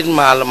এলসির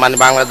মাল মানে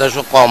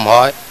বাংলাদেশও কম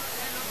হয়,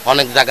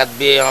 অনেক জায়গাত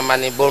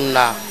মানে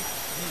বন্যা,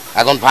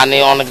 এখন পানি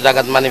অনেক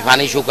জায়গাত মানে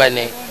পানি শুকায়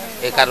নেই,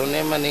 এই কারণে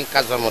মানে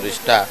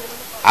কাঁচামরিচটা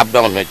আপ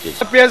ডাউন হয়েছে।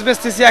 পেঁয়াজ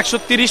বেচতেছি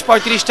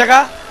 130-35 টাকা,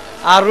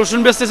 আর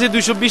রসুন বেচতেছি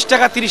 220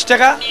 টাকা 30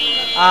 টাকা,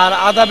 আর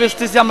আদা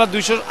বেচতেছি আমরা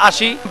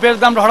 280। পেঁয়াজ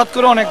দাম হঠাৎ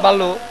করে অনেক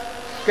বাড়লো,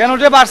 কেন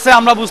যে বাড়ছে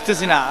আমরা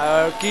বুঝতেছি না,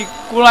 কি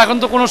এখন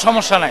তো কোনো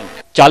সমস্যা নাই।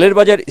 চালের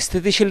বাজার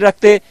স্থিতিশীল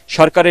রাখতে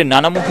সরকারের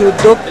নানামুখী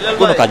উদ্যোগ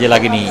কোনো কাজে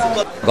লাগেনি।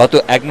 গত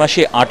এক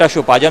মাসে আটা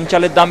ও পাজাম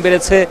চালের দাম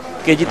বেড়েছে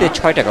কেজিতে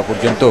 6 টাকা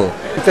পর্যন্ত।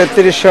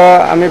 3300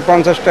 আমি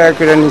 50 টাকা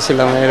করে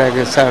নিয়েছিলাম এর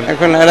আগে স্যার,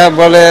 এখন এরা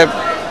বলে,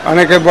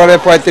 অনেকে বলে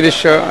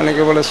 3500,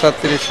 অনেকে বলে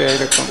 3600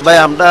 এরকম। ভাই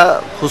আমরা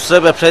খুচরা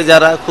ব্যবসায়ী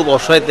যারা খুব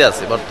অসহায়তে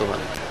আছে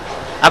বর্তমানে,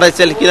 আড়াই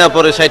চাল কিনা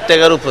পরে 60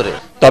 টাকার উপরে।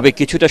 তবে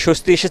কিছুটা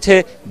স্বস্তি এসেছে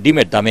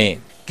ডিমের দামে।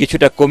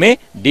 কিছুটা কমে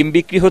ডিম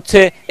বিক্রি হচ্ছে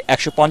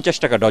 150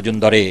 টাকা ডজন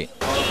দরে।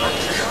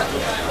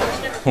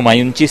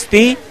 হুমায়ুন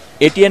চিশতি,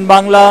 ATN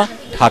বাংলা,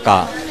 ঢাকা।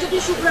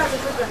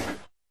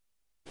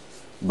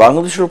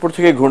 বাংলাদেশের উপর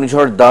থেকে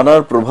ঘূর্ণিঝড়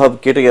দানার প্রভাব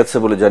কেটে গেছে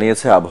বলে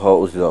জানিয়েছে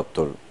আবহাওয়া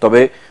অধিদপ্তর।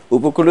 তবে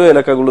উপকূলীয়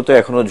এলাকাগুলোতে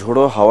এখনো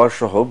ঝোড়ো হাওয়া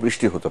সহ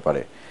বৃষ্টি হতে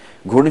পারে।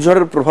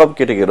 ঘূর্ণিঝড়ের প্রভাব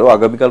কেটে গেলেও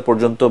আগামীকাল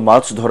পর্যন্ত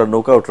মাছ ধরা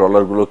নৌকা ও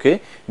ট্রলারগুলোকে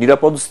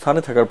নিরাপদ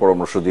স্থানে থাকার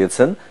পরামর্শ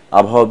দিয়েছেন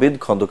আবহাওয়াবিদ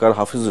খন্দকার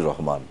হাফিজুর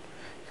রহমান।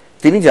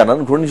 তিনি জানান,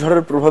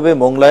 ঘূর্ণিঝড়ের প্রভাবে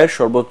মোংলায়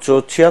সর্বোচ্চ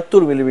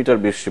 76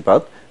 মিলিমিটার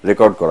বৃষ্টিপাত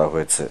রেকর্ড করা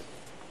হয়েছে।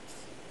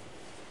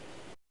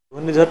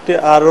 ঘূর্ণিঝড়টি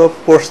আরো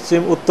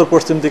উত্তর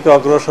পশ্চিম দিকে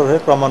অগ্রসর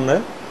হয়ে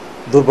ক্রমান্বয়ে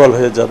দুর্বল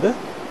হয়ে যাবে।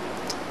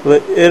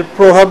 এর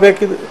প্রভাবে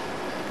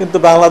কিন্তু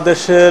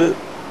বাংলাদেশের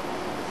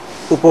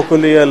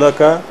উপকূলীয়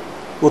এলাকা,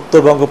 উত্তর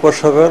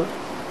বঙ্গোপসাগর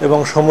এবং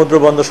সমুদ্র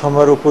বন্দর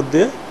সমূহের উপর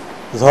দিয়ে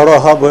ঝড়ো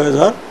হাওয়া বয়ে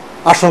যাওয়ার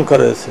আশঙ্কা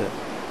রয়েছে।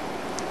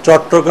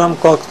 চট্টগ্রাম,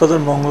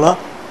 কক্সবাজার, মোংলা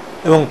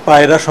এবং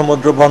পায়রা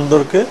সমুদ্র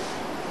বন্দরকে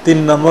 3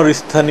 নম্বর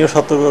স্থানীয়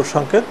সতর্ক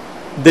সংকেত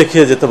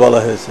দেখিয়ে যেতে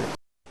বলা হয়েছে।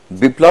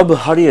 বিপ্লব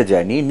হারিয়ে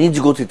যায়নি, নিজ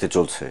গতিতে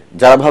চলছে।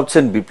 যারা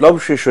ভাবছেন বিপ্লব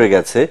শেষ হয়ে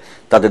গেছে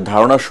তাদের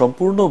ধারণা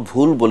সম্পূর্ণ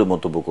ভুল বলে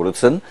মন্তব্য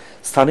করেছেন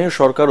স্থানীয়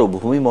সরকার ও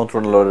ভূমি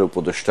মন্ত্রণালয়ের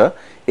উপদেষ্টা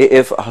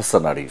AF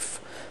Hasan Arif.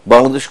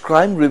 Bangladesh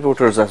crime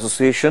reporters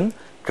association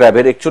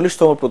ক্র্যাবের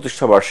 41তম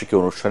প্রতিষ্ঠা বার্ষিকী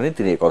অনুষ্ঠানে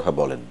তিনি একথা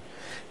বলেন।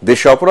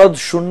 দেশে অপরাধ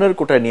শূন্যের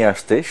কোটায় নিয়ে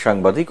আসতে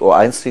সাংবাদিক ও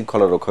আইন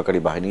শৃঙ্খলা রক্ষাকারী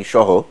বাহিনী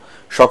সহ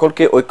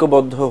সকলকে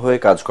ঐক্যবদ্ধ হয়ে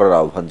কাজ করার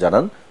আহ্বান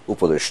জানান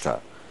উপদেষ্টা।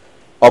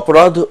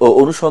 অপরাধ ও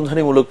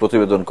অনুসন্ধানীমূলক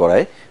প্রতিবেদন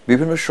করায়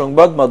বিভিন্ন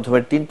সংবাদ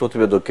মাধ্যমের 3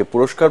 প্রতিবেদককে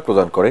পুরস্কার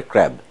প্রদান করে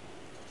ক্র্যাব।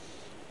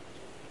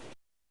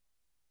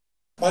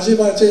 মাঝে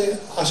মাঝে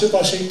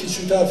আশেপাশে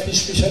কিছুটা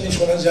ফিসফিসানি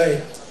শোনা যায়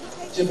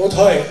যে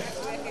বোধহয়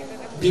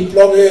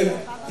বিপ্লবের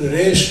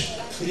রেশ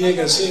ফুরিয়ে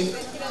গেছে,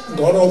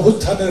 গণ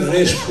অভ্যুত্থানের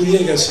রেশ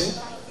ফুরিয়ে গেছে,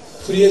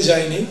 ফুরিয়ে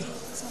যায়নি,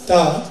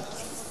 তা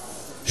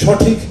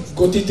সঠিক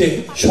গতিতে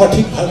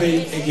সঠিকভাবে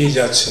এগিয়ে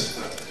যাচ্ছে।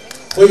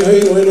 হই হই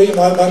রই রই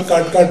মার মার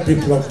কাট কাট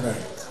বিপ্লব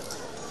নয়,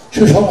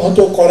 সুসংহত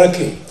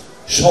করাকে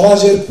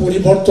সমাজের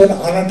পরিবর্তন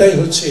আনাটাই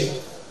হচ্ছে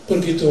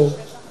প্রকৃত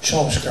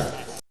সংস্কার।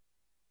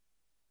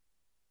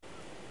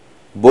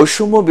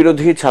 বৈষম্য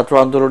বিরোধী ছাত্র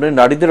আন্দোলনে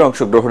নারীদের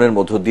অংশগ্রহণের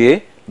মধ্য দিয়ে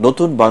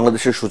নতুন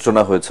বাংলাদেশের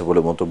সূচনা হয়েছে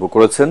বলে মন্তব্য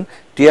করেছেন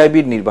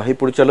টিআইবির নির্বাহী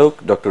পরিচালক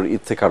ডক্টর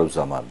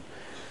ইফতেখারুজ্জামান।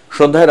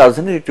 সন্ধ্যায়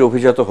রাজধানীর একটি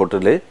অভিজাত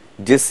হোটেলে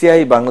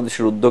জেসিআই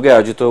বাংলাদেশের উদ্যোগে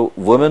আয়োজিত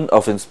ওমেন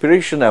অফ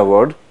ইন্সপিরেশন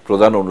অ্যাওয়ার্ড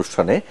প্রদান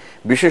অনুষ্ঠানে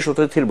বিশেষ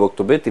অতিথির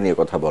বক্তব্যে তিনি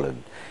একথা বলেন।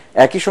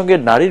 একই সঙ্গে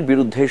নারীর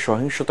বিরুদ্ধে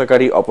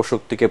সহিংসতাকারী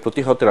অপশক্তিকে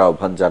প্রতিহতের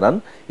আহ্বান জানান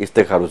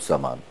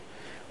ইফতেখারুজ্জামান।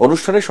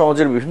 অনুষ্ঠানে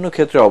সমাজের বিভিন্ন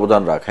ক্ষেত্রে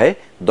অবদান রাখায়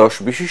 10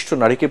 বিশিষ্ট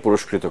নারীকে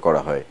পুরস্কৃত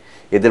করা হয়।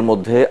 এদের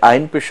মধ্যে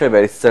আইন পেশায়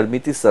ব্যারিস্টার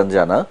মিতি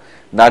সঞ্জানা,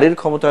 নারীর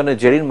ক্ষমতায়নে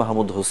জেরিন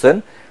মাহমুদ হোসেন,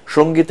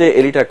 সঙ্গীতে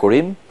এলিটা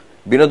করিম,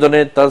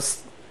 বিনোদনে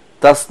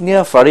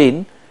তাসনিয়া ফারিন,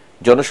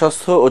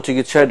 জনস্বাস্থ্য ও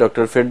চিকিৎসায়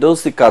ডক্টর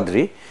ফেরদৌসি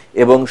কাদরি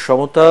এবং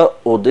সমতা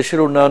ও দেশের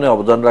উন্নয়নে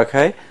অবদান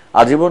রাখায়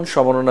আজীবন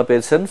সম্মাননা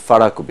পেয়েছেন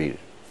ফারা কবির।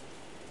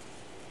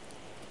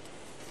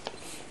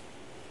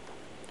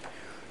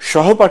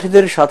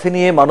 সহপাঠীদের সাথে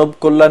নিয়ে মানব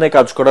কল্যাণে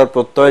কাজ করার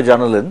প্রত্যয়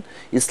জানালেন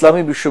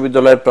ইসলামী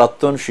বিশ্ববিদ্যালয়ের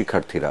প্রাক্তন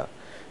শিক্ষার্থীরা।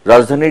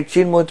 রাজধানীর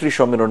চীন মৈত্রী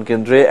সম্মেলন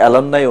কেন্দ্রে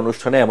অ্যালামনাই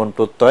অনুষ্ঠানে এমন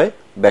প্রত্যয়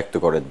ব্যক্ত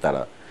করেন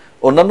তারা।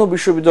 অন্যান্য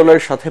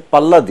বিশ্ববিদ্যালয়ের সাথে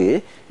পাল্লা দিয়ে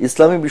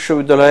ইসলামী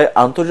বিশ্ববিদ্যালয়ে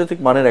আন্তর্জাতিক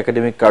মানের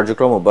একাডেমিক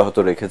কার্যক্রম অব্যাহত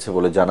রেখেছে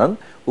বলে জানান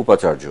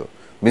উপাচার্য।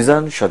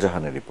 মিজান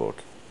শাহজাহানের রিপোর্ট।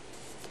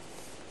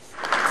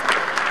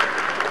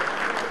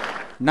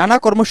 নানা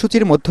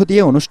কর্মসূচির মধ্য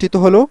দিয়ে অনুষ্ঠিত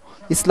হল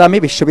ইসলামী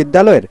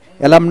বিশ্ববিদ্যালয়ের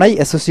অ্যালামনাই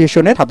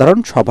অ্যাসোসিয়েশনের সাধারণ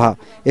সভা।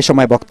 এ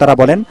সময় বক্তারা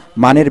বলেন,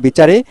 মানের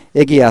বিচারে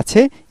এগিয়ে আছে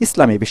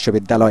ইসলামী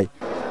বিশ্ববিদ্যালয়।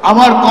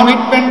 আমার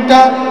কমিটমেন্টটা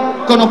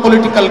কোনো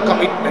পলিটিক্যাল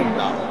কমিটমেন্ট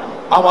না,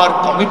 আমার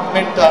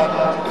কমিটমেন্টটা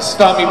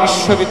ইসলামী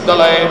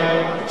বিশ্ববিদ্যালয়ের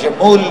যে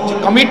মূল যে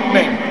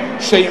কমিটমেন্ট,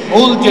 সেই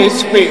মূল যে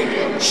স্পিরিট,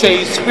 সেই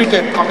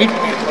স্পিরিটের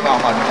কমিটমেন্ট হলো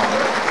আমার।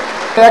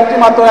 একটি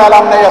মাত্র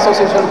অ্যালামনাই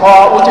অ্যাসোসিয়েশন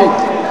হওয়া উচিত,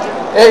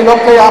 এই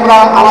লক্ষ্যে আমরা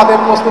আমাদের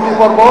প্রস্তুতি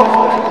করব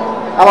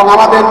এবং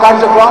আমাদের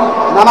কার্যক্রম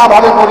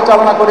নানাভাবে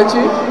পরিচালনা করেছি।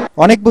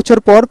 অনেক বছর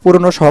পর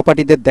পুরনো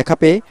সহপাঠীদের দেখা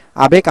পেয়ে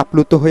আবেগ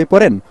আপ্লুত হয়ে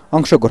পড়েন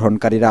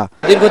অংশগ্রহণকারীরা।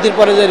 দীর্ঘদিন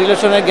পরে যে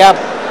রিলেশনের গ্যাপ,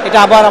 এটা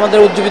আবার আমাদের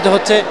উজ্জীবিত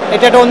হচ্ছে,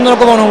 এটা একটা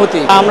অন্যরকম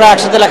অনুভূতি। আমরা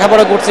একসাথে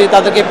লেখাপড়া করছি,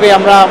 তাদেরকে পেয়ে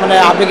আমরা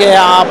আবেগে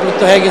আপ্লুত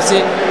হয়ে গেছি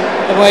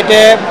এবং এটা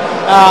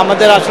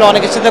আমাদের আসলে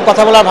অনেকের সাথে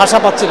কথা বলার ভাষা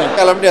পাচ্ছি না।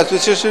 অ্যালামনাই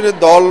অ্যাসোসিয়েশনের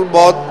দল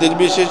মত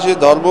নির্বিশেষে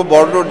ধর্ম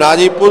বর্ণ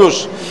নারী পুরুষ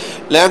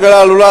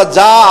ল্যাংড়া লুলা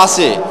যা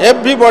আছে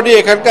এভরিবডি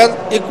এখানকার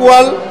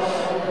ইকুয়াল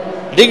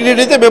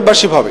ডিগনিটিতে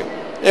মেম্বারশিপ হবে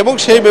এবং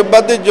সেই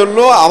মেম্বারদের জন্য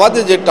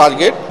আমাদের যে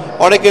টার্গেট,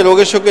 অনেকে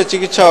রোগের সঙ্গে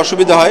চিকিৎসা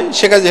অসুবিধা হয়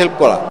সেখানে হেল্প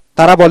করা।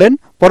 তারা বলেন,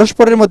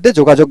 পরস্পরের মধ্যে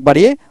যোগাযোগ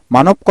বাড়িয়ে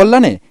মানব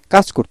কল্যাণে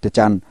কাজ করতে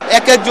চান।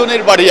 এক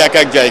একজনের বাড়ি এক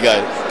এক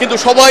জায়গায়, কিন্তু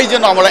সবাই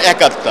যেন আমরা এক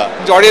আত্মা।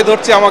 জড়িয়ে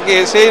ধরছে আমাকে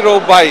সেই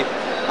রূপ ভাই,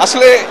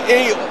 আসলে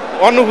এই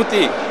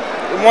অনুভূতি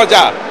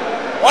মজা,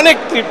 অনেক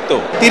তৃপ্ত।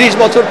 30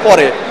 বছর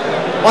পরে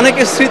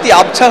অনেকের স্মৃতি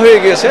আবছা হয়ে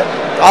গিয়েছে,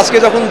 আজকে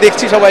যখন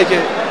দেখছি সবাইকে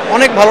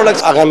অনেক ভালো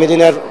লাগছে। আগামী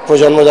দিনের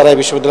প্রজন্ম যারা এই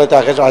বিশ্ববিদ্যালয়তে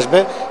আসবে,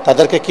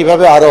 তাদেরকে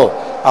কিভাবে আরও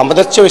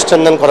আমাদের চেয়েও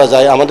স্ট্রেনথেন করা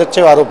যায়, আমাদের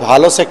চেয়েও আরও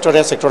ভালো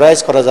সেক্টরাইজ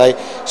করা যায়,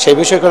 সেই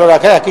বিষয়গুলো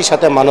রাখা, একই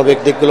সাথে মানবিক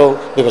দিকগুলো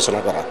বিবেচনা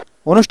করা।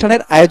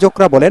 অনুষ্ঠানের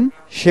আয়োজকরা বলেন,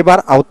 সেবার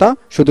আওতা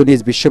শুধু নিজ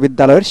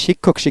বিশ্ববিদ্যালয়ের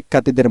শিক্ষক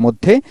শিক্ষার্থীদের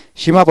মধ্যে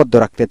সীমাবদ্ধ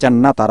রাখতে চান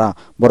না তারা,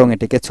 বরং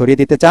এটিকে ছড়িয়ে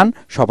দিতে চান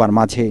সবার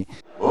মাঝে।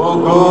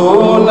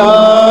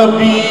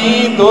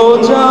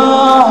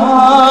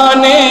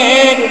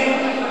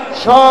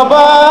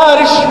 সবার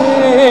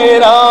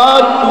সেরা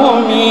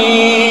তুমি।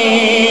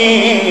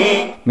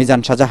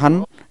 মিজান শাহজাহান,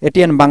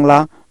 এটিএন বাংলা,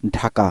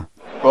 ঢাকা।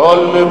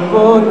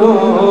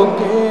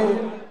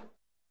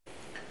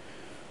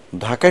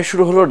 ঢাকায়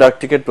শুরু হলো ডাক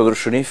টিকিট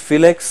প্রদর্শনী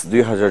ফিলেক্স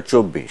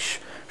 2024।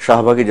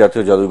 শাহবাগী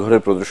জাতীয়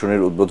জাদুঘরের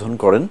প্রদর্শনীর উদ্বোধন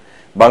করেন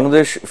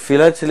বাংলাদেশ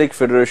ফিলাটেলিক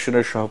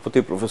ফেডারেশনের সভাপতি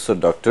প্রফেসর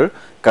ডক্টর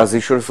কাজী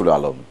শরীফুল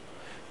আলম।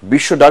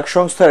 বিশ্ব ডাক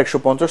সংস্থার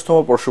 150তম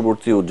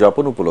বর্ষপূর্তি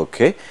উদযাপন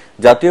উপলক্ষে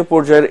জাতীয়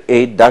পর্যায়ের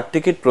এই ডাক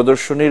টিকিট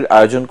প্রদর্শনীর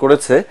আয়োজন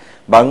করেছে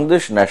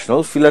বাংলাদেশ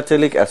ন্যাশনাল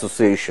ফিলাটেলিক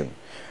অ্যাসোসিয়েশন।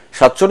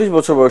 47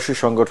 বছর বয়সী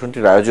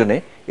সংগঠনটির আয়োজনে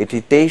এটি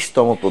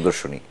 23তম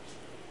প্রদর্শনী।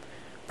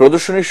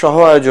 প্রদর্শনীর সহ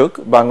আয়োজক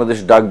বাংলাদেশ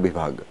ডাক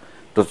বিভাগ।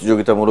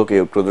 প্রতিযোগিতামূলক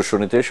এই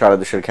প্রদর্শনীতে সারা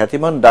দেশের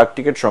খ্যাতিমান ডাক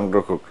টিকিট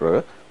সংগ্রাহকরা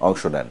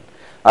অংশ নেন।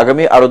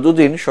 আগামী আরো 2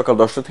 দিন সকাল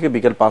 10টা থেকে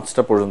বিকেল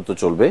 5টা পর্যন্ত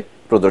চলবে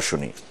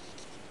প্রদর্শনী।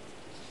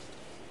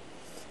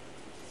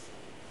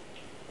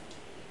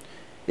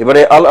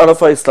 এবারে আল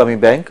আরাফা ইসলামী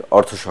ব্যাংক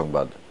অর্থ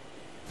সংবাদ।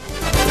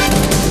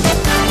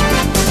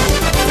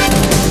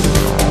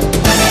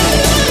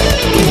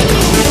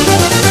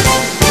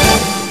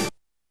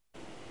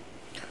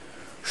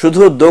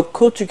 শুধু দক্ষ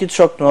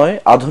চিকিৎসক নয়,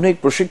 আধুনিক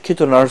প্রশিক্ষিত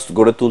নার্স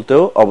গড়ে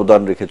তুলতেও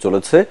অবদান রেখে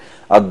চলেছে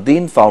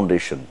আদ-দ্বীন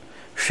ফাউন্ডেশন।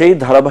 সেই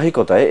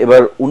ধারাবাহিকতায়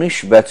এবার 19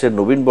 ব্যাচের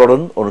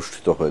নবীনবরণ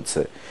অনুষ্ঠিত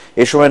হয়েছে।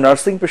 এ সময়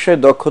নার্সিং পেশায়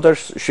দক্ষতার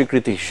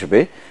স্বীকৃতি হিসেবে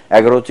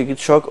 11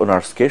 চিকিৎসক ও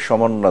নার্সকে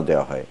সম্মাননা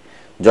দেওয়া হয়।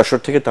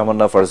 যশোর থেকে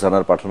তামান্না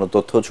ফারজানার পাঠানো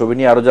তথ্য ছবি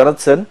নিয়ে আরো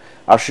জানাচ্ছেন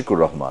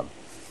আশিকুর রহমান।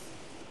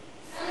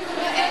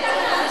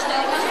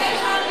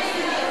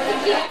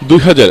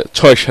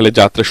 2006 সালে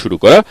যাত্রা শুরু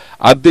করা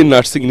আদ্দিন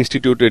নার্সিং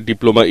ইনস্টিটিউটের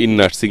diploma in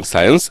nursing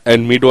science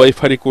and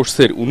midwifery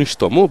কোর্সের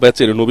 19তম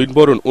ব্যাচের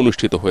নবীনবরণ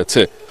অনুষ্ঠিত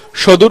হয়েছে।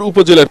 সদর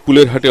উপজেলার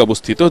পুলেরহাটে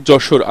অবস্থিত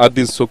যশোর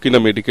আদ্দিন সকিনা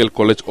মেডিকেল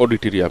কলেজ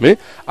অডিটোরিয়ামে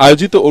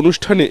আয়োজিত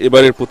অনুষ্ঠানে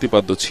এবারের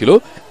প্রতিপাদ্য ছিল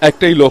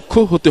একটাই লক্ষ্য,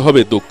 হতে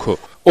হবে দক্ষ।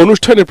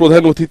 অনুষ্ঠানে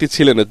প্রধান অতিথি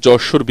ছিলেন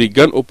যশোর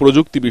বিজ্ঞান ও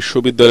প্রযুক্তি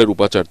বিশ্ববিদ্যালয়ের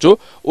উপাচার্য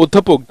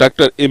অধ্যাপক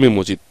doctor M A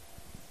Majid.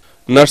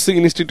 Nursing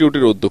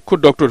ইনস্টিটিউটের অধ্যক্ষ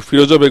ডক্টর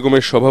ফিরোজা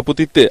বেগমের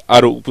সভাপতিত্বে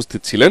আরও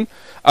উপস্থিত ছিলেন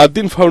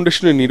আদ্দিন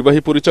ফাউন্ডেশনের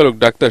নির্বাহী পরিচালক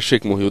ডাক্তার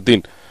শেখ মহিউদ্দিন,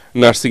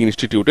 নার্সিং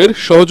ইনস্টিটিউটের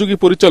সহযোগী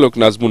পরিচালক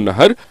নাজমুন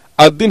নাহার,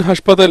 আদ্দিন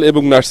হাসপাতাল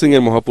এবং নার্সিং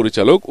এর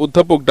মহাপরিচালক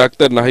অধ্যাপক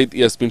ডাক্তার নাহিদ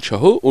ইয়াসমিন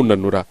সহ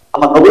অন্যান্যরা।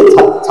 আমার নবীন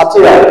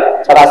ছাত্রীরা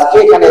যারা আজকে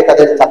এখানে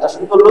তাদের যাত্রা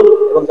শুরু করলো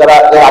এবং যারা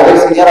আগের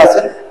সিনিয়র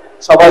আছেন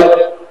সবাই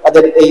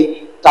তাদের এই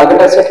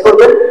টার্গেটটা সেট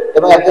করবেন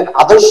এবং একজন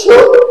আদর্শ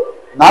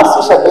নার্স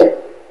হিসেবে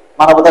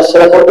মানবতার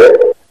সেবা করবে।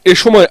 এ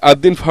সময়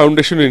আদ্দিন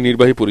ফাউন্ডেশনের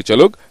নির্বাহী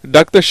পরিচালক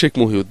ডাক্তার শেখ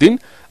মহিউদ্দিন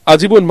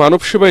আজীবন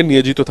মানব সেবায়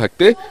নিয়োজিত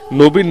থাকতে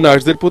নবীন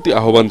নার্সদের প্রতি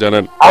আহ্বান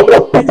জানান। আমরা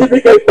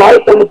পৃথিবীকে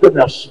পাল্টানোর জন্য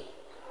আসছি,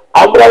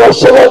 আমরা আমার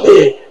সেবা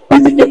দিয়ে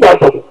পৃথিবীকে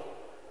পাল্টাবো।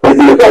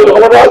 পৃথিবী পাল্টাবো,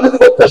 আমরা রাজনীতি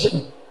করতে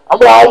আসিনি,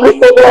 আমরা আওয়ামী লীগ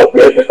করবো,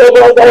 বিএনপি করবো,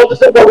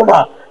 বাংলাদেশে করবো না,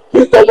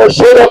 কিন্তু আমরা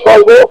সেবা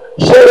করবো,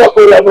 সেবা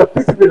করে আমরা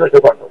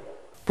পৃথিবীকে পাল্টাবো।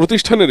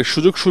 প্রতিষ্ঠানের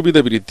সুযোগ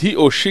সুবিধা বৃদ্ধি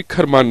ও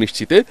শিক্ষার মান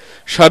নিশ্চিতে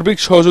সার্বিক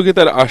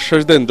সহযোগিতার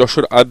আশ্বাস দেন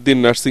যশোর আদ্দিন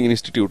নার্সিং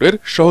ইনস্টিটিউটের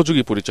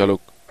সহযোগী পরিচালক।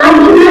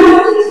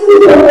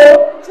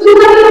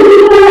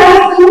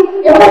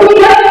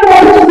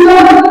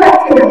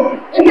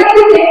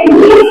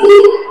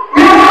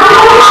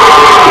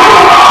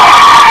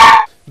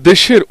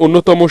 দেশের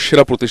অন্যতম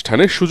সেরা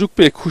প্রতিষ্ঠানে সুযোগ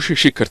পেয়ে খুশি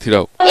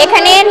শিক্ষার্থীরাও।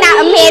 এখানে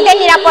মেয়েদের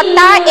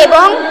নিরাপত্তা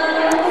এবং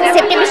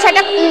সেফটি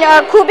বিষয়টা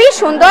খুবই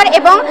সুন্দর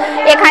এবং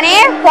এখানে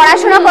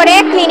পড়াশোনা করে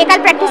ক্লিনিক্যাল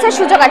প্র্যাকটিসের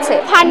সুযোগ আছে।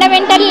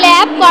 Fundamental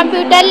lab,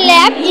 computer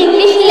lab,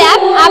 English lab,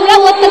 আমরা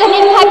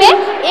অত্যাধুনিকভাবে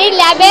এই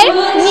ল্যাবের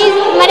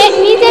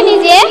নিজে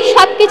নিজে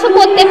সবকিছু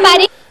করতে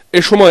পারি।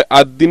 এ সময়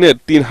আদ্দিনের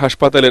 3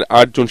 হাসপাতালের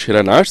 8 জন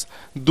সেরা নার্স,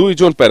 2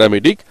 জন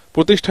প্যারামেডিক,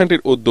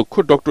 প্রতিষ্ঠানটির অধ্যক্ষ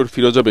ডক্টর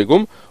ফিরোজা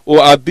বেগম ও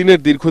আদ্দিনের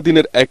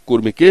দীর্ঘদিনের এক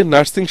কর্মীকে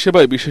নার্সিং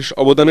সেবায় বিশেষ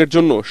অবদানের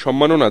জন্য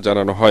সম্মাননা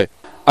জানানো হয়।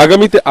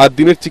 আগামীতে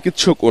আদ্দিনের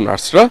চিকিৎসক ও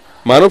নার্সরা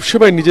মানব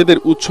সেবায় নিজেদের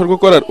উৎসর্গ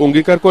করার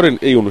অঙ্গীকার করেন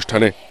এই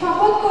অনুষ্ঠানে।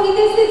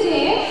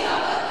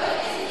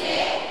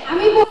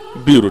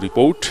 Bureau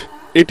report,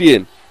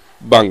 ATN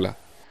Bangla.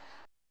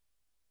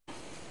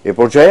 এ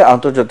পর্যায়ে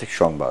আন্তর্জাতিক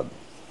সংবাদ।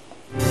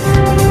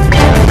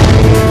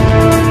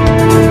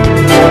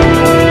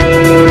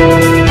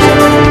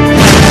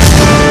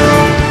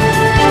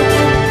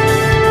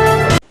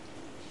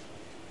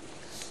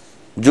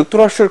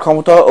 যুক্তরাষ্ট্রের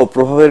ক্ষমতা ও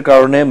প্রভাবের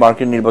কারণে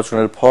মার্কিন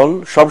নির্বাচনের ফল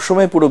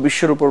সবসময় পুরো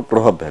বিশ্বের উপর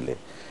প্রভাব ফেলে।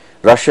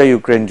 রাশিয়া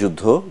ইউক্রেন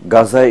যুদ্ধ,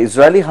 গাজায়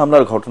ইসরায়েলি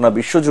হামলার ঘটনা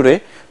বিশ্বজুড়ে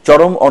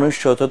চরম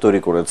অনিশ্চয়তা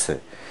তৈরি করেছে।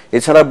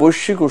 এছাড়া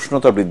বৈশ্বিক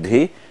উষ্ণতা বৃদ্ধি,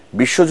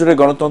 বিশ্বজুড়ে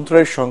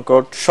গণতন্ত্রের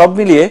সংকট, সব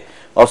মিলিয়ে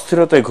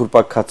অস্থিরতায়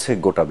ঘুরপাক খাচ্ছে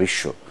গোটা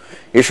বিশ্ব।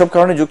 এসব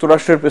কারণে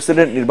যুক্তরাষ্ট্রের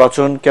প্রেসিডেন্ট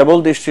নির্বাচন কেবল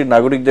দেশটির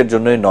নাগরিকদের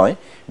জন্যই নয়,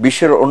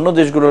 বিশ্বের অন্য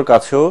দেশগুলোর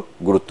কাছেও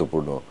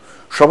গুরুত্বপূর্ণ।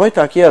 সবাই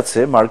তাকিয়ে আছে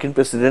মার্কিন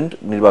প্রেসিডেন্ট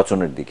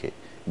নির্বাচনের দিকে।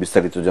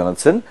 বিস্তারিত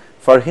জানাচ্ছেন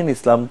ফারহিন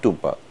ইসলাম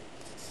টুম্পা।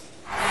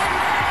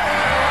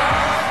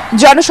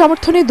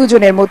 জনসমর্থনে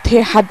দুজনের মধ্যে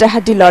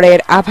হাড্ডাহাড্ডি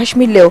লড়াইয়ের আভাস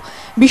মিললেও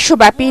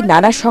বিশ্বব্যাপী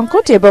নানা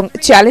সংকট এবং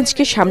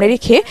চ্যালেঞ্জকে সামনে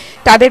রেখে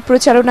তাদের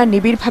প্রচারণা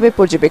নিবিড়ভাবে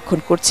পর্যবেক্ষণ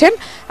করছেন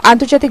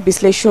আন্তর্জাতিক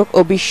বিশ্লেষক ও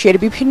বিশ্বের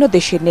বিভিন্ন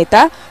দেশের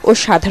নেতা ও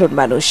সাধারণ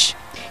মানুষ।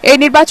 এই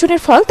নির্বাচনের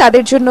ফল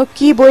তাদের জন্য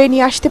কি বয়ে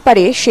নিয়ে আসতে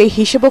পারে সেই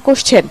হিসেবও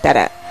কষছেন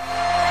তারা।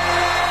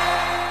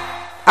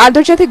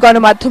 আন্তর্জাতিক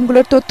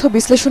গণমাধ্যমগুলোর তথ্য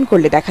বিশ্লেষণ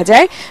করলে দেখা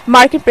যায়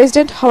মার্কিন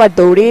প্রেসিডেন্ট হওয়ার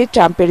দৌড়ে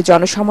ট্রাম্পের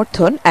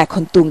জনসমর্থন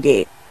এখন তুঙ্গে।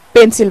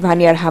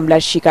 পেনসিলভানিয়ার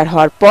হামলার শিকার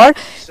হওয়ার পর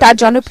তার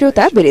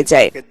জনপ্রিয়তা বেড়ে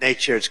যায়।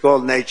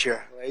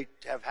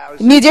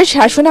 নিজের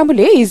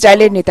শাসনামলে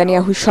ইসরায়েলের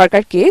নেতানিয়াহু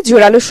সরকারকে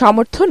জোরালো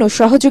সমর্থন ও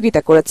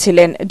সহযোগিতা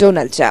করেছিলেন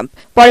ডোনাল্ড ট্রাম্প।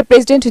 পরে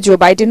প্রেসিডেন্ট জো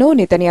বাইডেনও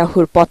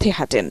নেতানিয়াহুর পথে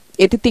হাঁটেন।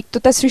 এতে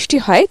তিক্ততা সৃষ্টি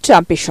হয়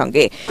ট্রাম্পের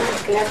সঙ্গে।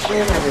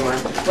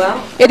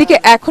 এদিকে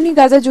এখনই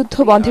গাজা যুদ্ধ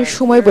বন্ধের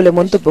সময় বলে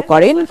মন্তব্য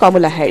করেন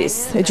কমলা হ্যারিস।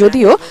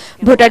 যদিও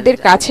ভোটারদের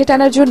কাছে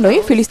টানার জন্যই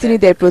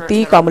ফিলিস্তিনিদের প্রতি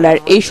কমলার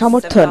এই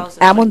সমর্থন,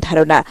 এমন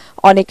ধারণা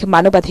অনেক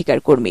মানবাধিকার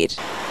কর্মীর।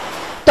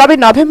 তবে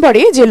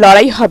নভেম্বরে যে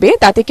লড়াই হবে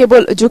তাতে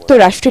কেবল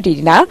যুক্তরাষ্ট্রেরই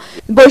না,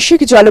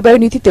 বৈশ্বিক জলবায়ু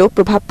নীতিতেও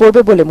প্রভাব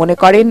পড়বে বলে মনে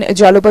করেন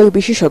জলবায়ু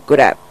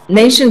বিশেষজ্ঞরা।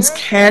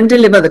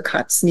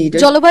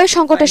 জলবায়ু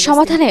সংকটের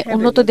সমাধানে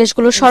উন্নত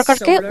দেশগুলোর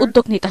সরকারকে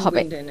উদ্যোগ নিতে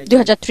হবে।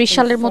 2030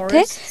 সালের মধ্যে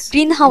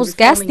গ্রিনহাউস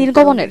গ্যাস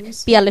নির্গমনের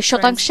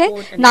 42%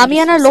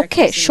 নামিয়ে আনার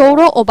লক্ষ্যে সৌর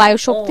ও বায়ু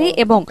শক্তি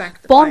এবং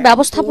বন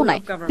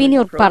ব্যবস্থাপনায়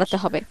বিনিয়োগ বাড়াতে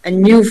হবে।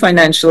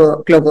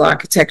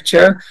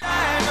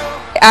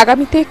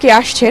 আগামীতে কে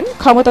আসছেন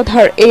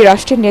ক্ষমতাধর এই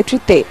রাষ্ট্রের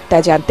নেতৃত্বে তা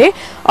জানতে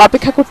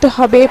অপেক্ষা করতে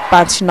হবে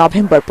 5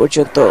 নভেম্বর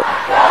পর্যন্ত।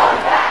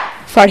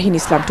 ফারহিন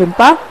ইসলাম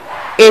টুম্পা,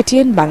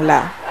 ATN বাংলা।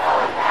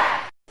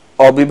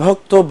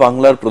 অবিভক্ত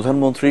বাংলার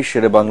প্রধানমন্ত্রী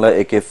শেরে বাংলা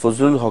একে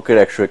ফজলুল হকের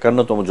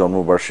 ১৫১তম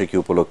জন্মবার্ষিকী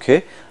উপলক্ষে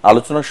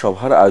আলোচনা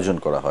সভার আয়োজন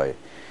করা হয়।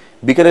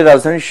 বিকেলে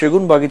রাজধানীর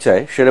সেগুন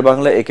বাগিচায় শেরে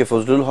বাংলা একে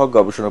ফজলুল হক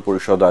গবেষণা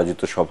পরিষদ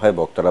আয়োজিত সভায়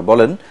বক্তারা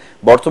বলেন,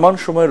 বর্তমান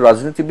সময়ের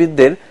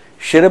রাজনীতিবিদদের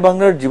শেরে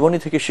বাংলার জীবনী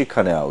থেকে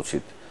শিক্ষা নেওয়া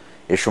উচিত।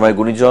 এ সময়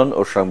গুণীজন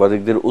ও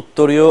সাংবাদিকদের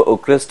উত্তরীয় ও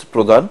ক্রেস্ট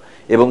প্রদান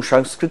এবং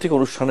সাংস্কৃতিক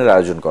অনুষ্ঠানের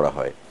আয়োজন করা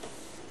হয়।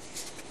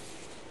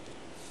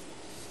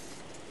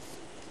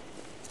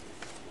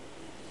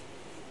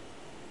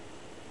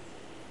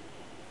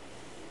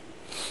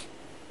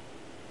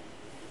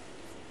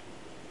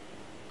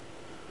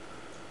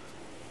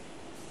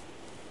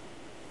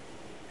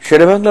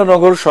 শেরেবাংলা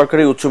নগর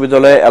সরকারি উচ্চ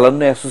বিদ্যালয়ে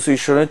অ্যালামনাই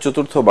অ্যাসোসিয়েশনের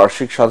 ৪র্থ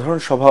বার্ষিক সাধারণ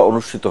সভা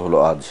অনুষ্ঠিত হল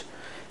আজ।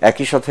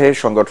 একই সাথে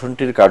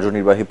সংগঠনটির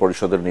কার্যনির্বাহী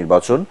পরিষদের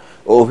নির্বাচন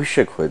ও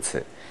অভিষেক হয়েছে।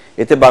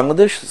 এতে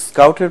বাংলাদেশ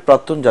স্কাউটের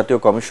প্রাক্তন জাতীয়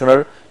কমিশনার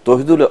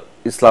তহিদুল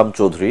ইসলাম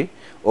চৌধুরী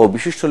ও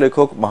বিশিষ্ট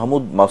লেখক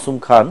মাহমুদ মাসুম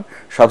খান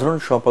সাধারণ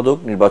সম্পাদক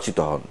নির্বাচিত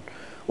হন।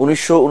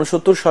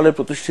 ১৯৬৯ সালে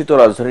প্রতিষ্ঠিত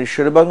রাজধানীর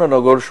শেরেবাংলা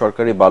নগর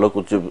সরকারি বালক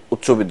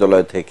উচ্চ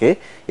বিদ্যালয় থেকে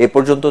এ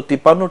পর্যন্ত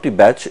 ৫৩টি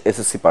ব্যাচ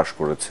এসএসসি পাশ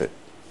করেছে।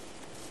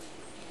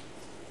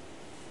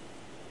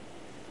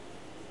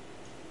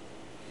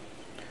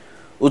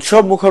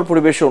 উৎসব মুখর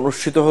পরিবেশে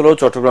অনুষ্ঠিত হল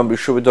চট্টগ্রাম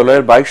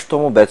বিশ্ববিদ্যালয়ের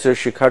 ২২তম ব্যাচের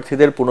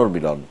শিক্ষার্থীদের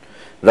পুনর্মিলন।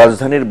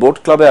 রাজধানীর বোট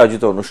ক্লাবে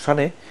আয়োজিত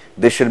অনুষ্ঠানে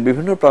দেশের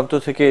বিভিন্ন প্রান্ত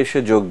থেকে এসে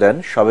যোগ দেন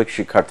সাবেক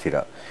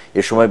শিক্ষার্থীরা।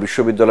 এ সময়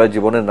বিশ্ববিদ্যালয়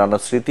জীবনের নানা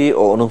স্মৃতি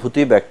ও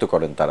অনুভূতি ব্যক্ত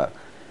করেন তারা।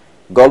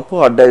 গল্প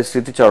আড্ডায়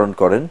স্মৃতিচারণ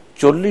করেন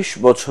 ৪০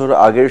 বছর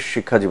আগের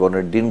শিক্ষা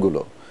জীবনের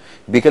দিনগুলো।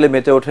 বিকেলে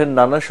মেতে ওঠেন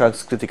নানা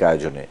সাংস্কৃতিক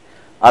আয়োজনে।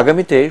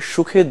 আগামীতে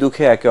সুখে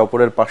দুঃখে একে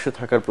অপরের পাশে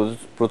থাকার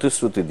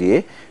প্রতিশ্রুতি দিয়ে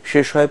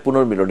শেষ হয়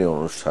পুনর্মিলনী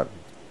অনুষ্ঠান।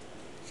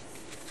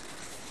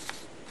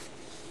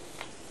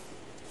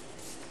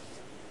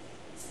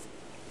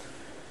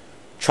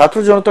 ছাত্র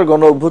জনতার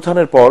গণ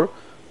অভ্যুত্থানের পর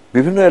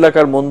বিভিন্ন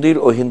এলাকার মন্দির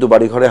ও হিন্দু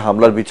বাড়িঘরে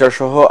হামলার বিচার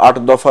সহ ৮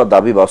 দফা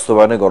দাবি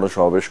বাস্তবায়নে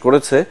গণসমাবেশ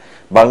করেছে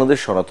বাংলাদেশ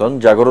সনাতন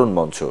জাগরণ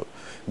মঞ্চ।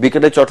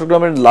 বিকেলে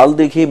চট্টগ্রামের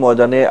লালদিঘি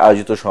ময়দানে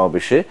আয়োজিত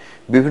সমাবেশে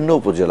বিভিন্ন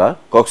উপজেলা,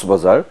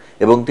 কক্সবাজার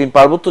এবং ৩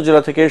 পার্বত্য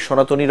জেলা থেকে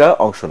সনাতনীরা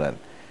অংশ নেন।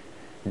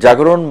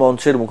 জাগরণ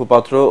মঞ্চের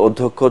মুখপাত্র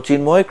অধ্যক্ষ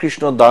চিন্ময়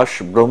কৃষ্ণ দাস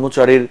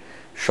ব্রহ্মচারীর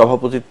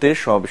সভাপতিত্বে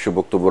সমাবেশে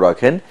বক্তব্য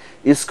রাখেন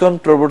ইসকন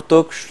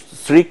প্রবর্তক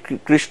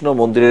শ্রীকৃষ্ণ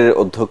মন্দিরের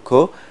অধ্যক্ষ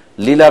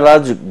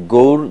লীলারাজ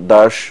গৌর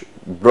দাস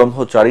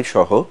ব্রহ্মচারী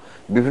সহ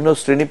বিভিন্ন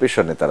শ্রেণী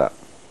পেশার নেতারা।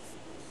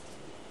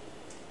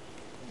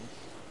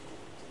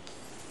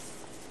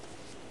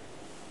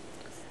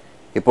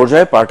 এ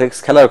পর্যায়ে পার্টেক্স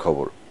খেলার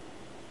খবর।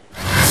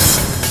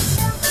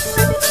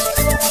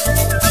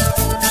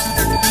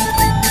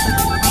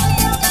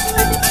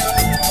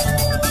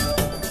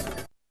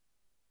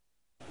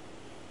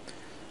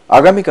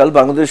 আগামীকাল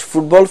বাংলাদেশ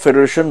ফুটবল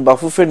ফেডারেশন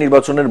বাফুফে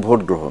নির্বাচনের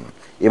ভোট গ্রহণ।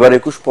 এবার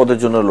 ২১ পদের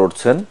জন্য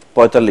লড়ছেন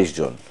 ৪৫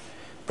 জন।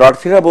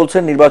 প্রার্থীরা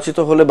বলছেন, নির্বাচিত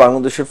হলে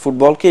বাংলাদেশের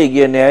ফুটবলকে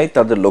এগিয়ে নেয়াই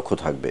তাদের লক্ষ্য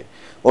থাকবে।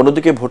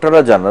 অন্যদিকে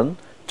ভোটাররা জানান,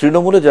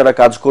 তৃণমূলে যারা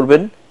কাজ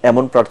করবেন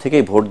এমন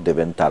প্রার্থীকেই ভোট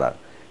দেবেন তারা।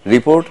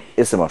 Report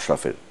S M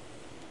আশরাফের।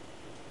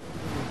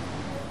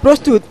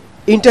 প্রস্তুত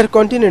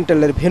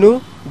ইন্টারকন্টিনেন্টালের ভেন্যু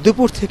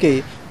দুপুর থেকেই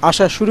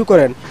আসা শুরু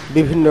করেন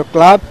বিভিন্ন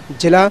ক্লাব,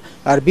 জেলা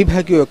আর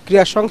বিভাগীয়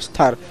ক্রীড়া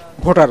সংস্থার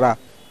ভোটাররা।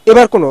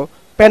 এবার কোনো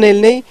প্যানেল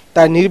নেই,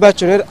 তাই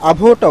নির্বাচনের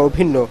আবহটাও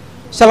ভিন্ন।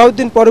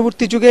 সালাউদ্দিন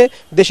পরবর্তী যুগে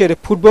দেশের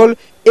ফুটবল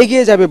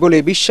এগিয়ে যাবে বলে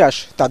বিশ্বাস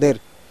তাদের।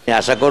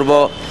 আশা করব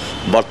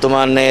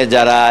বর্তমানে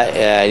যারা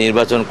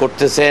নির্বাচন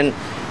করতেছেন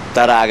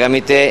তারা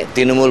আগামীতে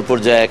তৃণমূল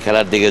পর্যায়ে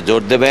খেলার দিকে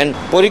জোর দেবেন।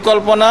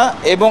 পরিকল্পনা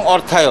এবং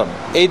অর্থায়ন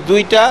এই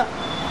দুইটা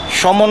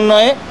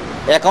সমন্বয়ে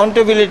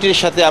অ্যাকাউন্টেবিলিটির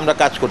সাথে আমরা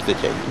কাজ করতে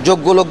চাই।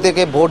 যোগ্য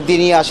লোকদেরকে ভোট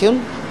দিয়ে নিয়ে আসুন,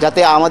 যাতে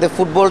আমাদের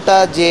ফুটবলটা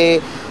যে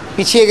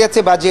পিছিয়ে গেছে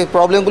বা যে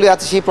প্রবলেমগুলি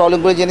আছে সেই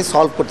প্রবলেমগুলি যেন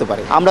সলভ করতে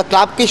পারে। আমরা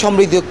ক্লাবকে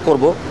সমৃদ্ধ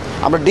করব,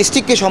 আমরা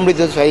ডিস্ট্রিক্টকে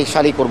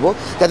সমৃদ্ধশালী করব,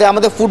 যাতে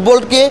আমাদের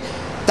ফুটবলকে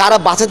তারা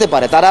বাঁচাতে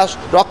পারে, তারা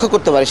রক্ষা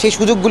করতে পারে, সেই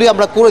সুযোগগুলি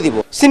আমরা করে দিব।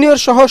 সিনিয়র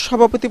সহ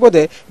সভাপতি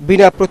পদে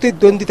বিনা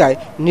প্রতিদ্বন্দ্বিতায়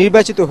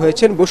নির্বাচিত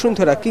হয়েছেন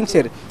বসুন্ধরা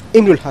কিংসের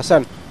ইমরুল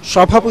হাসান।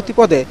 সভাপতি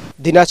পদে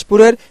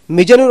দিনাজপুরের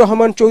মিজানুর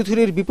রহমান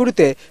চৌধুরীর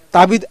বিপরীতে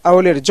তাবিদ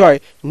আওয়ালের জয়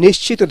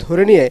নিশ্চিত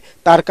ধরে নিয়ে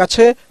তার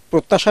কাছে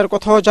প্রত্যাশার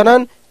কথাও জানান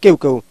কেউ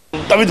কেউ।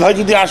 তাবিদ ভাই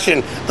যদি আসেন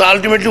তো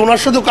আলটিমেটলি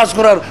ওনার সাথেও কাজ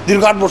করার,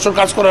 দীর্ঘ ৮ বছর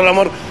কাজ করার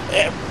আমার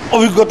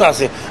অভিজ্ঞতা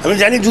আছে। আমি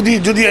জানি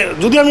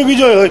যদি আমি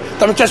বিজয় হই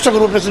তো আমি চেষ্টা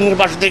করবো প্রেসিডেন্টের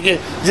পাশে থেকে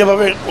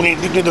যেভাবে উনি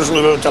দিক নির্দেশন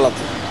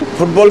চালাতে।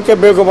 ফুটবলকে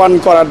বেগবান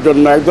করার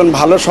জন্য একজন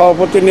ভালো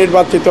সভাপতি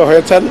নির্বাচিত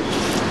হয়েছেন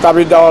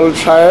তাবিদ আওয়াল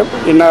সাহেব।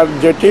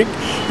 এনার্জেটিক,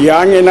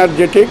 ইয়াং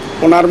এনার্জেটিক,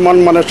 ওনার মন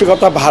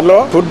মানসিকতা ভালো।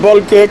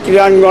 ফুটবলকে,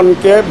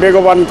 ক্রীড়াঙ্গনকে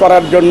বেগবান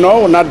করার জন্য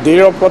ওনার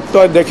দৃঢ়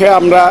প্রত্যয় দেখে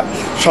আমরা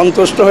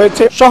সন্তুষ্ট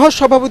হয়েছে। সহ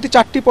সভাপতি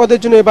 4টি পদের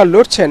জন্য এবার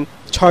লড়ছেন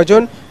 6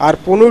 জন, আর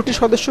 15টি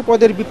সদস্য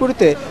পদের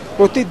বিপরীতে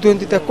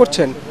প্রতিদ্বন্দ্বিতা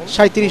করছেন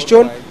 37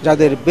 জন,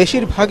 যাদের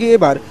বেশিরভাগই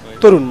এবার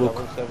তরুণ মুখ।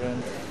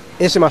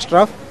 S M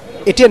Ashraf,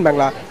 ATN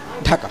Bangla,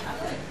 Dhaka.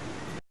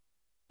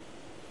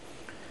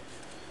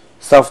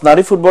 সাফ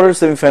নারী ফুটবলের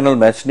সেমিফাইনাল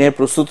ম্যাচ নিয়ে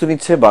প্রস্তুতি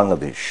নিচ্ছে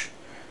বাংলাদেশ।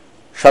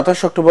 27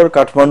 অক্টোবর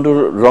কাঠমান্ডুর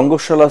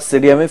রঙ্গশালা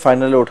স্টেডিয়ামে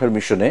ফাইনালে ওঠার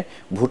মিশনে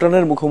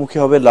ভুটানের মুখোমুখি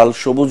হবে লাল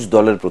সবুজ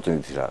দলের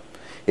প্রতিনিধিরা।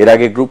 এর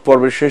আগে গ্রুপ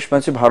পর্বের শেষ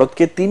ম্যাচে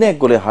ভারতকে 3-1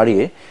 গোলে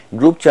হারিয়ে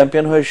গ্রুপ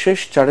চ্যাম্পিয়ন হয়ে শেষ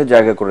 4-এ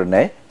জায়গা করে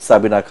নেয়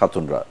সাবিনা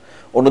খাতুনরা।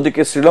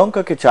 অন্যদিকে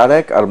শ্রীলঙ্কাকে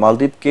 4-1 আর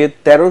মালদ্বীপকে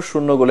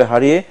 13-0 গোলে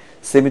হারিয়ে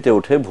সেমিতে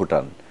ওঠে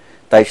ভুটান।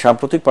 তাই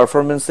সাম্প্রতিক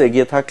পারফরম্যান্সে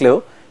এগিয়ে থাকলেও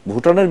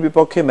ভুটানের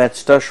বিপক্ষে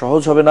ম্যাচটা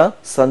সহজ হবে না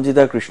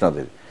সঞ্জিদা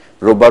কৃষ্ণাদের।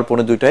 রোববার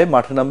 2:30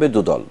 মাঠে নামবে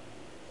দুদল।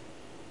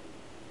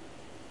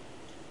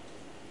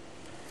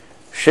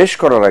 শেষ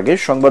করার আগে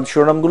সংবাদ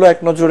শিরোনামগুলো এক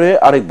নজরে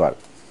আরেকবার।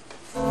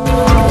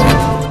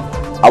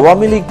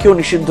 আওয়ামী লীগকেও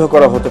নিষিদ্ধ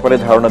করা হতে পারে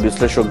ধারণা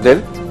বিশ্লেষকদের।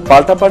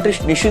 পাল্টাপাল্টি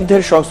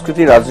নিষিদ্ধের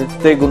সংস্কৃতি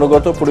রাজনীতিতে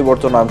গুণগত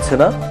পরিবর্তন আনছে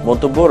না,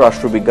 মন্তব্য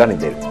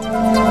রাষ্ট্রবিজ্ঞানীদের।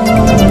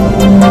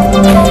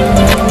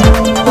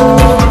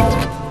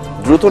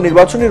 দ্রুত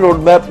নির্বাচনী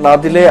রোডম্যাপ না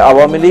দিলে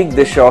আওয়ামী লীগ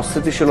দেশে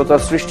অস্থিতিশীলতা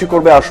সৃষ্টি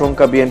করবে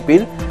আশঙ্কা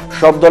বিএনপির।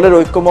 সব দলের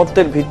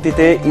ঐক্যমত্যের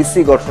ভিত্তিতে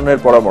ইসি গঠনের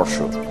পরামর্শ।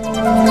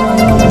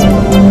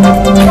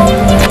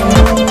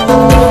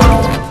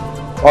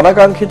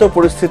 অনাকাঙ্ক্ষিত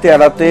পরিস্থিতি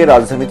এড়াতে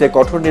রাজধানীতে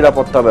কঠোর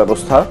নিরাপত্তা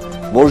ব্যবস্থা।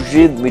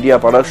 মসজিদ, মিডিয়া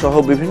পাড়া সহ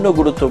বিভিন্ন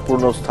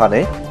গুরুত্বপূর্ণ স্থানে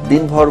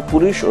দিনভর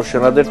পুলিশ ও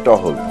সেনাদের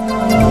টহল।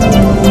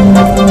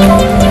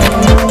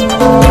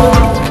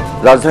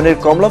 রাজধানীর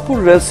কমলাপুর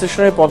রেল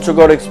স্টেশনে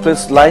পঞ্চগড় এক্সপ্রেস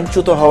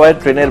লাইনচ্যুত হওয়ায়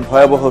ট্রেনের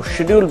ভয়াবহ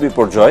শিডিউল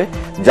বিপর্যয়,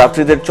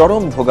 যাত্রীদের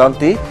চরম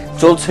ভোগান্তি,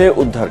 চলছে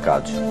উদ্ধার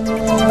কাজ।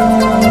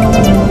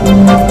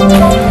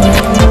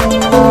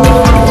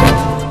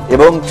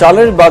 এবং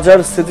চালের বাজার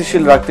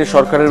স্থিতিশীল রাখতে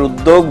সরকারের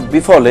উদ্যোগ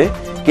বিফলে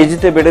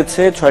কেজিতে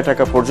বেড়েছে 6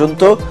 টাকা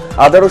পর্যন্ত।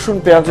 আদা, রসুন,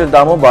 পেঁয়াজের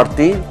দামও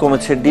বাড়তি,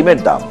 কমেছে ডিমের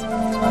দাম।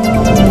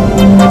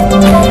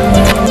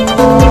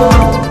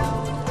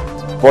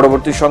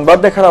 পরবর্তী সংবাদ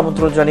দেখার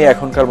আমন্ত্রণ জানিয়ে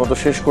এখনকার মতো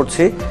শেষ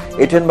করছি।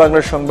 এটিএন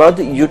বাংলার সংবাদ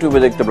ইউটিউবে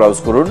দেখতে ব্রাউজ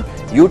করুন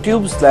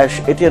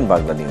youtube.com/ATN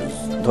Bangla News।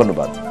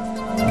 ধন্যবাদ।